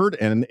at Harvard.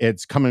 And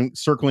it's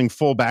circling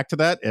full back to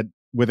that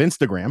with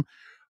Instagram.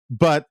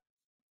 But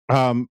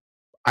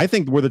I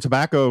think where the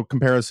tobacco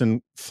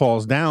comparison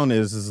falls down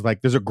is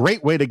like, there's a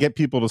great way to get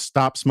people to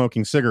stop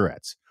smoking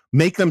cigarettes.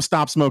 Make them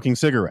stop smoking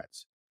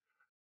cigarettes.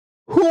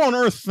 Who on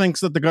earth thinks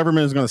that the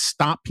government is going to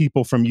stop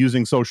people from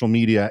using social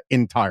media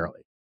entirely?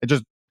 It's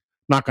just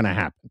not going to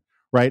happen,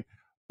 right?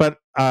 But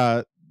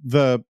I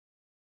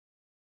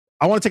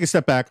want to take a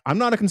step back. I'm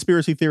not a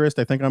conspiracy theorist.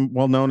 I think I'm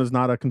well known as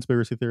not a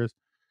conspiracy theorist.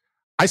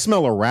 I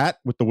smell a rat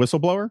with the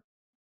whistleblower.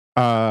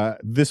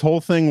 This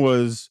whole thing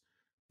was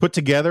put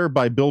together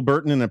by Bill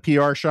Burton in a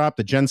PR shop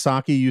that Jen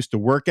Psaki used to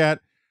work at.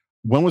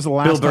 When was the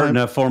last time? Bill Burton,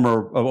 a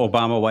former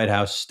Obama White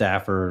House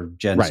staffer,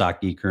 Jen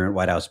Psaki, current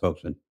White House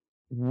spokesman.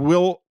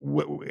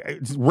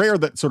 It's rare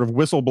that sort of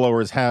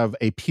whistleblowers have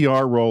a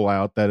PR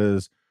rollout that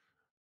is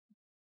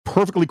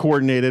perfectly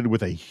coordinated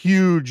with a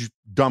huge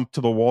dump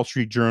to the Wall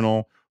Street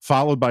Journal,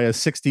 followed by a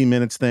 60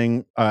 Minutes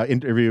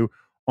interview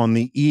on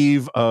the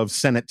eve of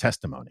Senate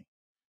testimony.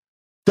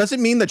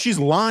 Doesn't mean that she's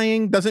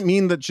lying. Doesn't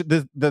mean that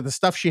the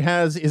stuff she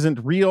has isn't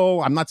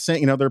real. I'm not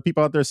saying, there are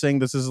people out there saying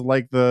this is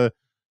like the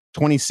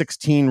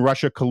 2016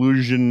 Russia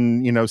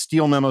collusion,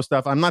 Steele memo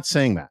stuff. I'm not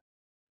saying that.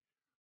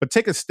 But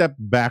take a step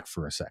back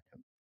for a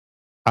second.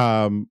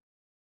 I'm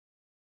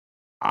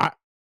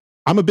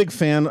a big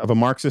fan of a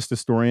Marxist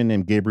historian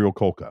named Gabriel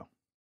Kolko.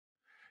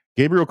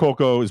 Gabriel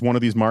Kolko is one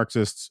of these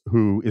Marxists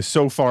who is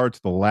so far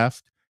to the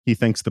left, he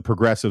thinks the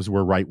progressives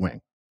were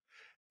right-wing.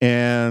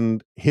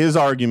 And his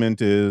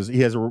argument is,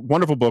 he has a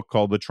wonderful book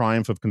called The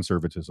Triumph of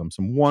Conservatism,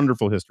 some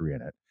wonderful history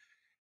in it.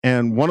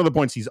 And one of the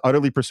points he's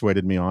utterly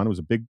persuaded me on, it was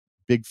a big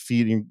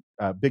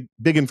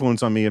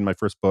influence on me in my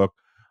first book,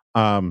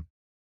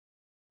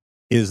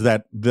 is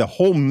that the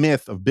whole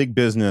myth of big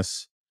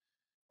business,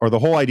 or the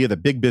whole idea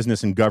that big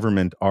business and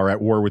government are at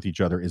war with each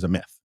other, is a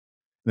myth.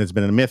 And it's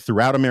been a myth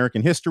throughout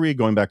American history,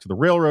 going back to the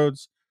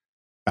railroads.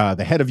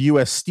 The head of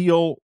U.S.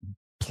 Steel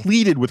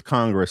pleaded with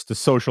Congress to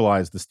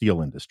socialize the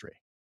steel industry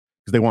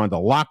because they wanted to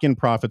lock in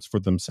profits for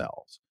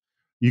themselves.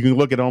 You can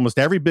look at almost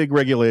every big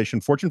regulation,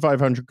 Fortune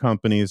 500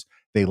 companies,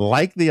 they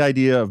like the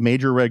idea of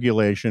major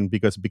regulation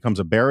because it becomes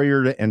a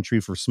barrier to entry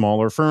for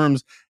smaller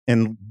firms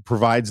and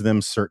provides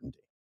them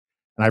certainty.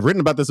 And I've written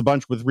about this a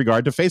bunch with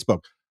regard to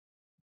Facebook.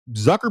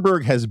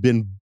 Zuckerberg has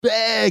been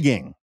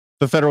begging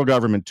the federal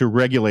government to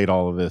regulate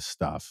all of this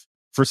stuff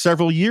for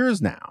several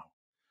years now.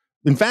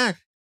 In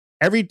fact,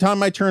 every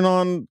time I turn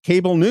on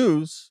cable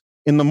news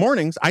in the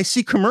mornings, I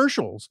see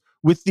commercials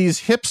with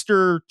these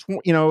hipster,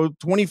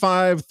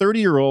 25,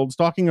 30-year-olds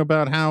talking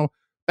about how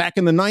back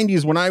in the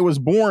 90s when I was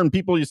born,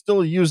 people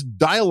still used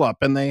dial-up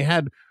and they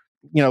had,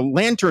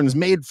 lanterns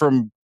made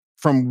from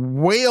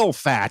whale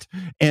fat,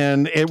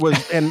 and it was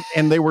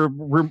and they were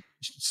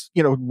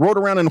rode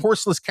around in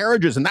horseless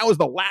carriages, and that was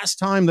the last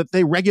time that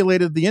they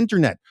regulated the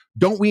internet.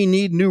 Don't we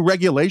need new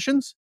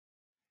regulations?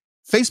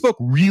 Facebook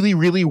really,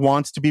 really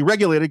wants to be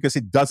regulated because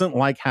it doesn't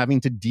like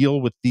having to deal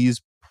with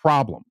these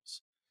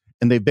problems.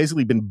 And they've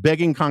basically been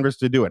begging Congress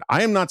to do it.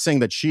 I am not saying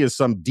that she is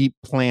some deep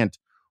plant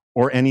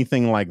or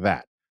anything like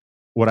that.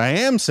 What I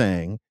am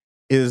saying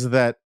is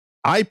that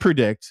I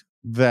predict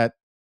that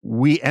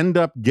we end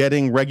up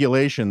getting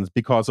regulations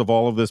because of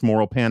all of this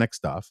moral panic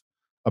stuff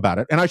about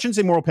it. And I shouldn't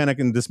say moral panic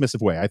in a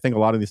dismissive way. I think a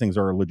lot of these things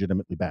are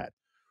legitimately bad.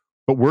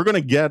 But we're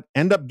going to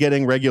end up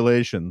getting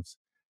regulations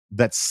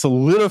that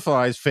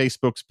solidifies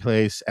Facebook's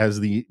place as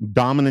the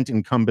dominant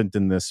incumbent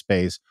in this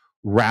space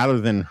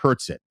rather than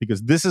hurts it.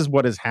 Because this is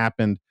what has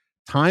happened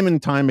time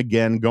and time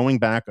again, going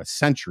back a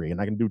century. And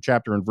I can do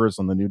chapter and verse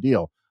on the New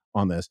Deal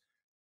on this.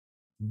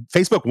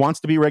 Facebook wants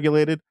to be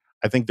regulated.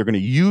 I think they're going to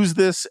use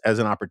this as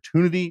an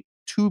opportunity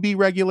to be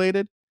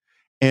regulated.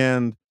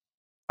 And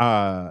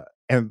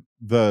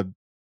the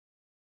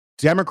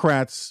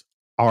Democrats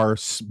are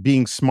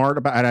being smart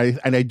about it.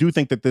 And I do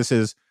think that this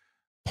is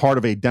part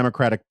of a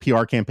Democratic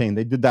PR campaign.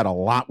 They did that a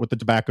lot with the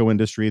tobacco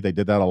industry. They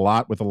did that a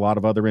lot with a lot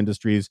of other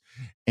industries.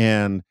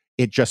 And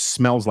it just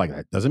smells like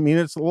that. Doesn't mean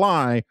it's a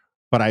lie,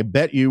 but I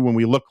bet you when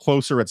we look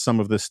closer at some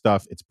of this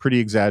stuff, it's pretty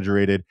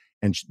exaggerated.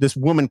 And this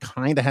woman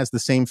kind of has the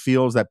same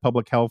feel as that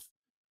public health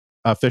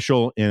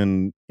official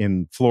in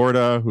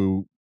Florida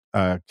who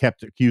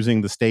kept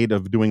accusing the state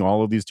of doing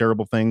all of these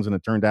terrible things. And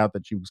it turned out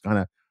that she was kind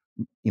of,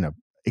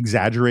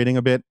 exaggerating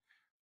a bit.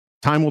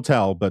 Time will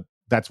tell, but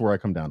that's where I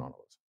come down on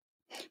all this.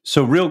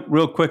 So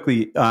real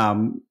quickly,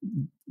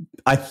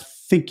 I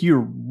think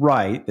you're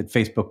right that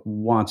Facebook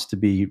wants to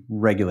be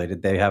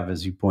regulated. They have,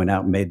 as you point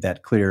out, made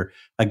that clear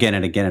again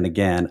and again and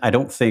again. I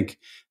don't think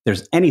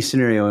there's any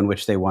scenario in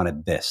which they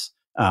wanted this.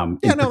 In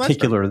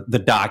particular, the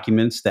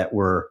documents that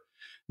were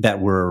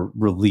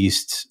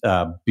released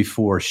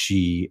before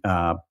she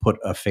put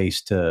a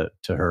face to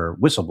her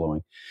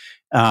whistleblowing.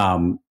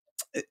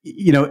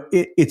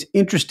 It's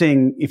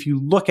interesting if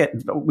you look at.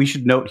 We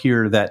should note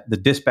here that the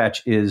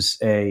Dispatch is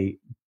a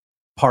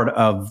part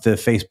of the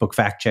Facebook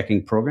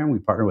fact-checking program. We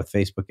partner with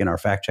Facebook in our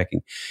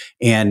fact-checking,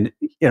 and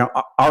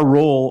our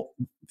role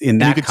in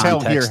that you could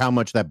context, tell here how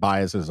much that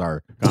biases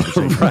our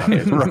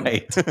conversation.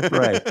 right.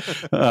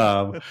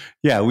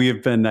 Yeah, we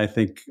have been, I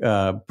think,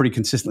 pretty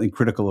consistently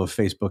critical of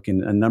Facebook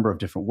in a number of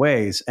different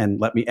ways.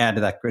 And let me add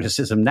to that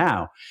criticism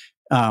now.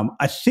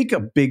 I think a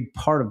big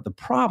part of the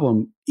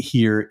problem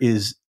here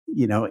is,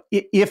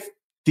 if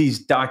these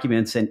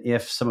documents and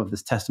if some of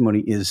this testimony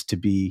is to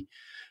be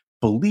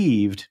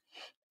believed,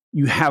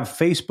 you have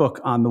Facebook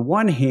on the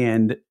one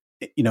hand,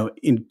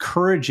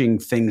 encouraging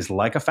things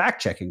like a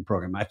fact-checking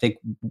program. I think,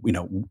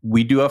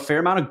 we do a fair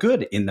amount of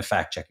good in the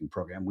fact-checking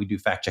program. We do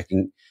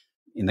fact-checking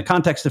in the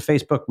context of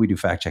Facebook. We do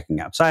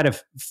fact-checking outside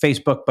of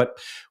Facebook, but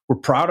we're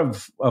proud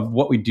of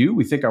what we do.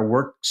 We think our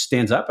work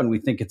stands up and we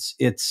think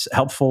it's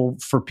helpful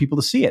for people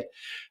to see it.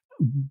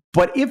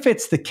 But if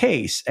it's the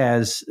case,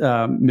 as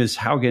Ms.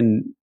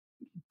 Haugen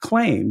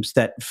claims,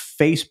 that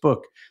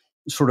Facebook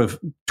sort of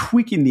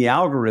tweaking the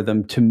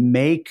algorithm to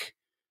make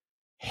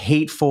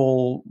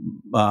hateful,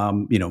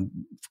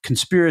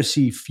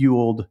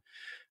 conspiracy-fueled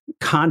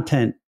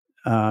content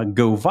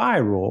go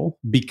viral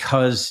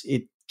because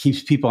it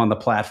keeps people on the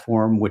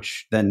platform,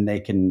 which then they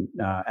can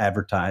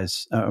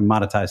advertise or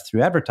monetize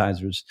through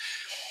advertisers,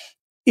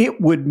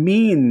 it would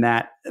mean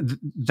that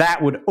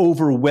that would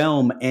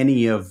overwhelm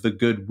any of the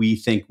good we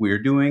think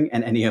we're doing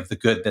and any of the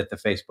good that the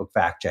Facebook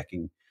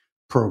fact-checking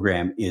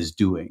program is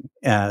doing.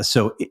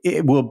 So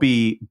it will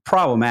be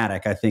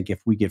problematic, I think,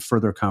 if we get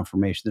further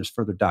confirmation, there's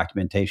further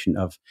documentation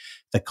of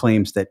the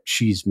claims that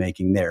she's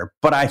making there.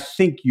 But I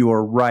think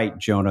you're right,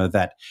 Jonah,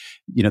 that,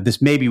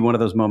 this may be one of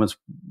those moments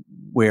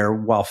where,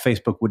 while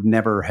Facebook would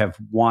never have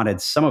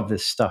wanted some of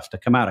this stuff to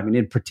come out, I mean,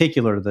 in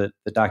particular, the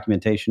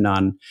documentation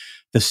on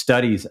the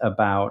studies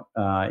about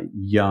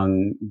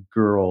young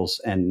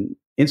girls and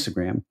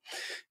Instagram,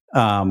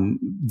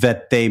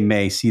 that they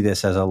may see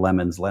this as a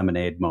lemons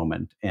lemonade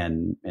moment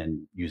and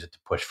use it to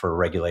push for a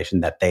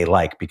regulation that they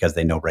like because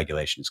they know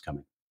regulation is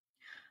coming.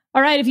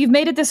 All right, if you've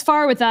made it this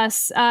far with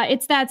us,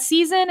 it's that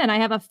season, and I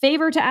have a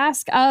favor to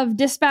ask of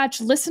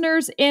Dispatch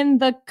listeners in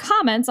the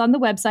comments on the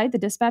website,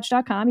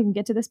 thedispatch.com. You can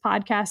get to this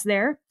podcast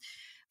there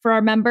for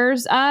our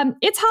members.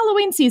 It's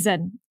Halloween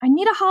season. I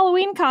need a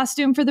Halloween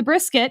costume for the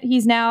brisket.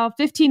 He's now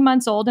 15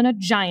 months old and a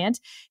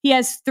giant. He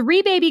has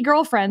 3 baby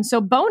girlfriends,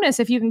 so bonus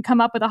if you can come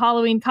up with a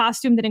Halloween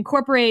costume that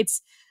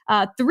incorporates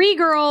 3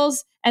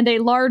 girls and a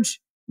large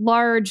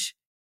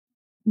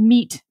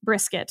meat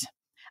brisket.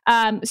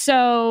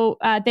 So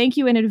thank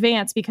you in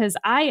advance, because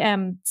I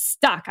am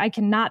stuck. I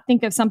cannot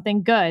think of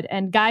something good.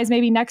 And guys,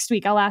 maybe next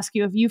week I'll ask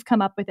you if you've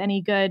come up with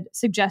any good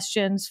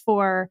suggestions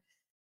for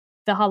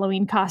the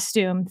Halloween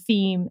costume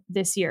theme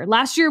this year.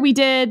 Last year we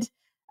did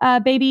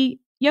Baby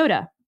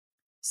Yoda.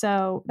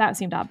 So that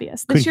seemed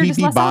obvious. This year, he just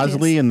be less Bosley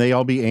obvious. and they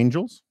all be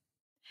angels?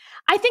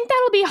 I think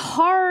that'll be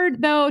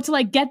hard, though,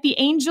 to get the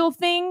angel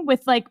thing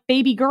with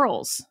baby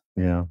girls.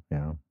 Yeah.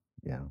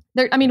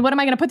 I mean, what am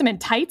I going to put them in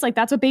tights?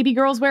 That's what baby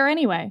girls wear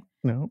anyway.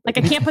 No. I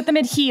can't put them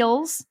in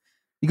heels.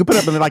 You could put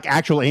up in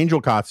actual angel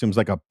costumes,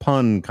 like a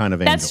pun kind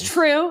of angel. That's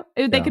true.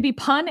 They could be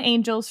pun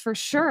angels for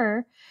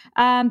sure.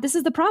 This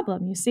is the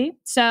problem, you see.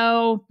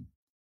 So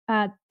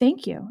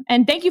thank you.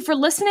 And thank you for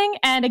listening.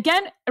 And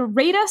again,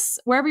 rate us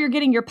wherever you're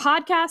getting your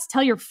podcast.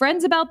 Tell your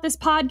friends about this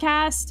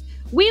podcast.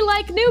 We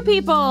like new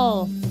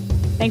people.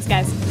 Thanks,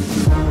 guys.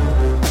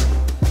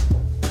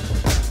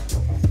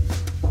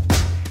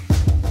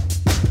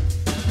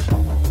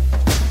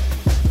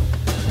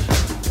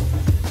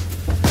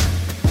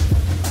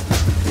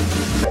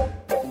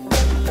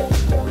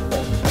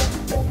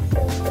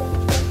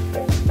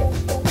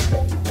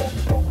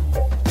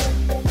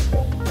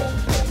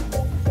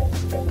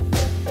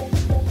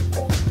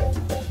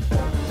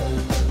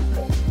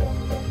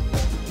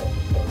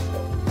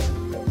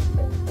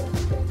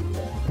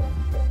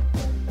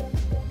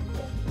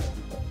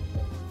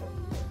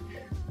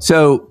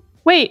 So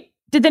wait,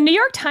 did the New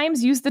York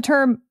Times use the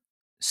term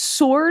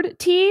sword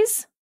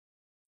tease?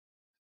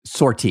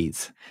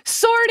 Sorties.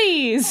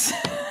 Sorties.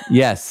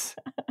 Yes.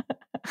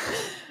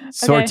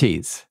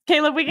 Sorties.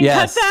 Caleb, we can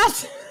Yes.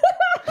 cut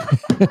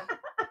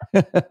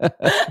that.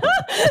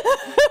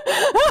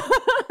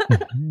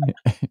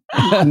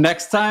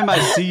 Next time I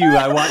see you,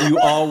 I want you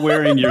all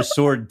wearing your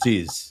sword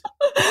tees. No,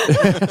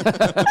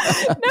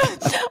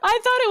 I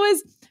thought it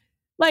was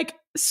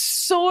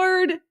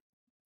sword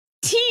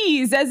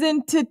tease, as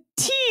in to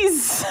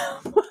tease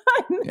someone.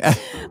 I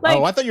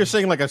thought you were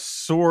saying a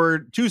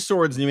sword, 2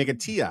 swords, and you make a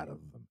T out of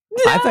them.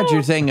 I thought you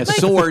were saying a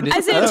sword,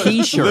 as in- a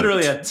T-shirt.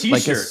 Literally a T-shirt.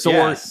 Like a sword.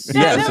 Yes,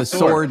 Yes, a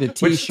sword, a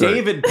T-shirt. Which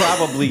David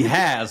probably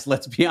has,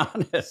 let's be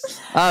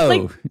honest.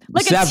 Oh,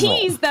 like several. a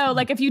tease, though.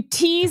 If you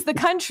tease the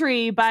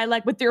country by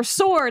with your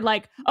sword,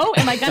 oh,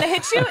 am I gonna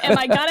hit you? Am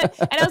I gonna?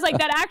 And I was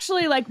that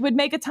actually would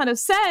make a ton of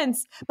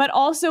sense, but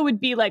also would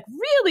be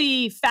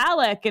really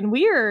phallic and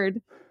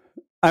weird.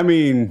 I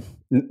mean,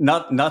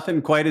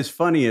 nothing quite as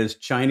funny as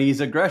Chinese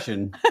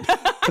aggression.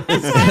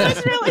 That's why I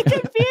was really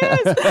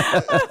confused.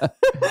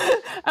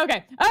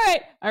 Okay.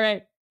 All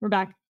right. We're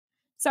back.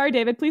 Sorry,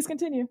 David. Please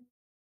continue.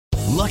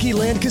 Lucky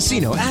Land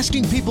Casino,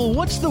 asking people,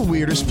 what's the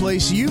weirdest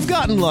place you've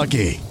gotten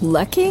lucky?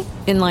 Lucky?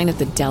 In line at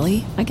the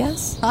deli, I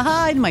guess?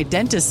 Aha, in my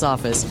dentist's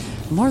office.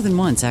 More than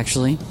once,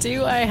 actually.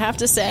 Do I have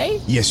to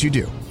say? Yes, you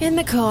do. In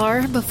the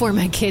car before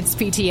my kids'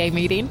 PTA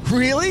meeting.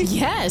 Really?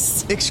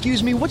 Yes.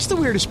 Excuse me, what's the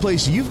weirdest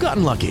place you've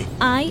gotten lucky?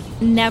 I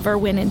never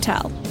win and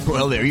tell.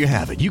 Well, there you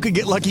have it. You can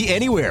get lucky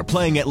anywhere,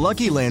 playing at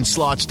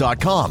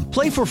LuckyLandSlots.com.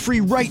 Play for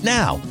free right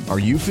now. Are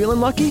you feeling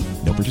lucky?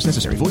 No purchase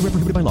necessary. Void where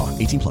prohibited by law.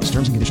 18+.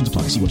 Terms and conditions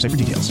apply. See website for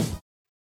details.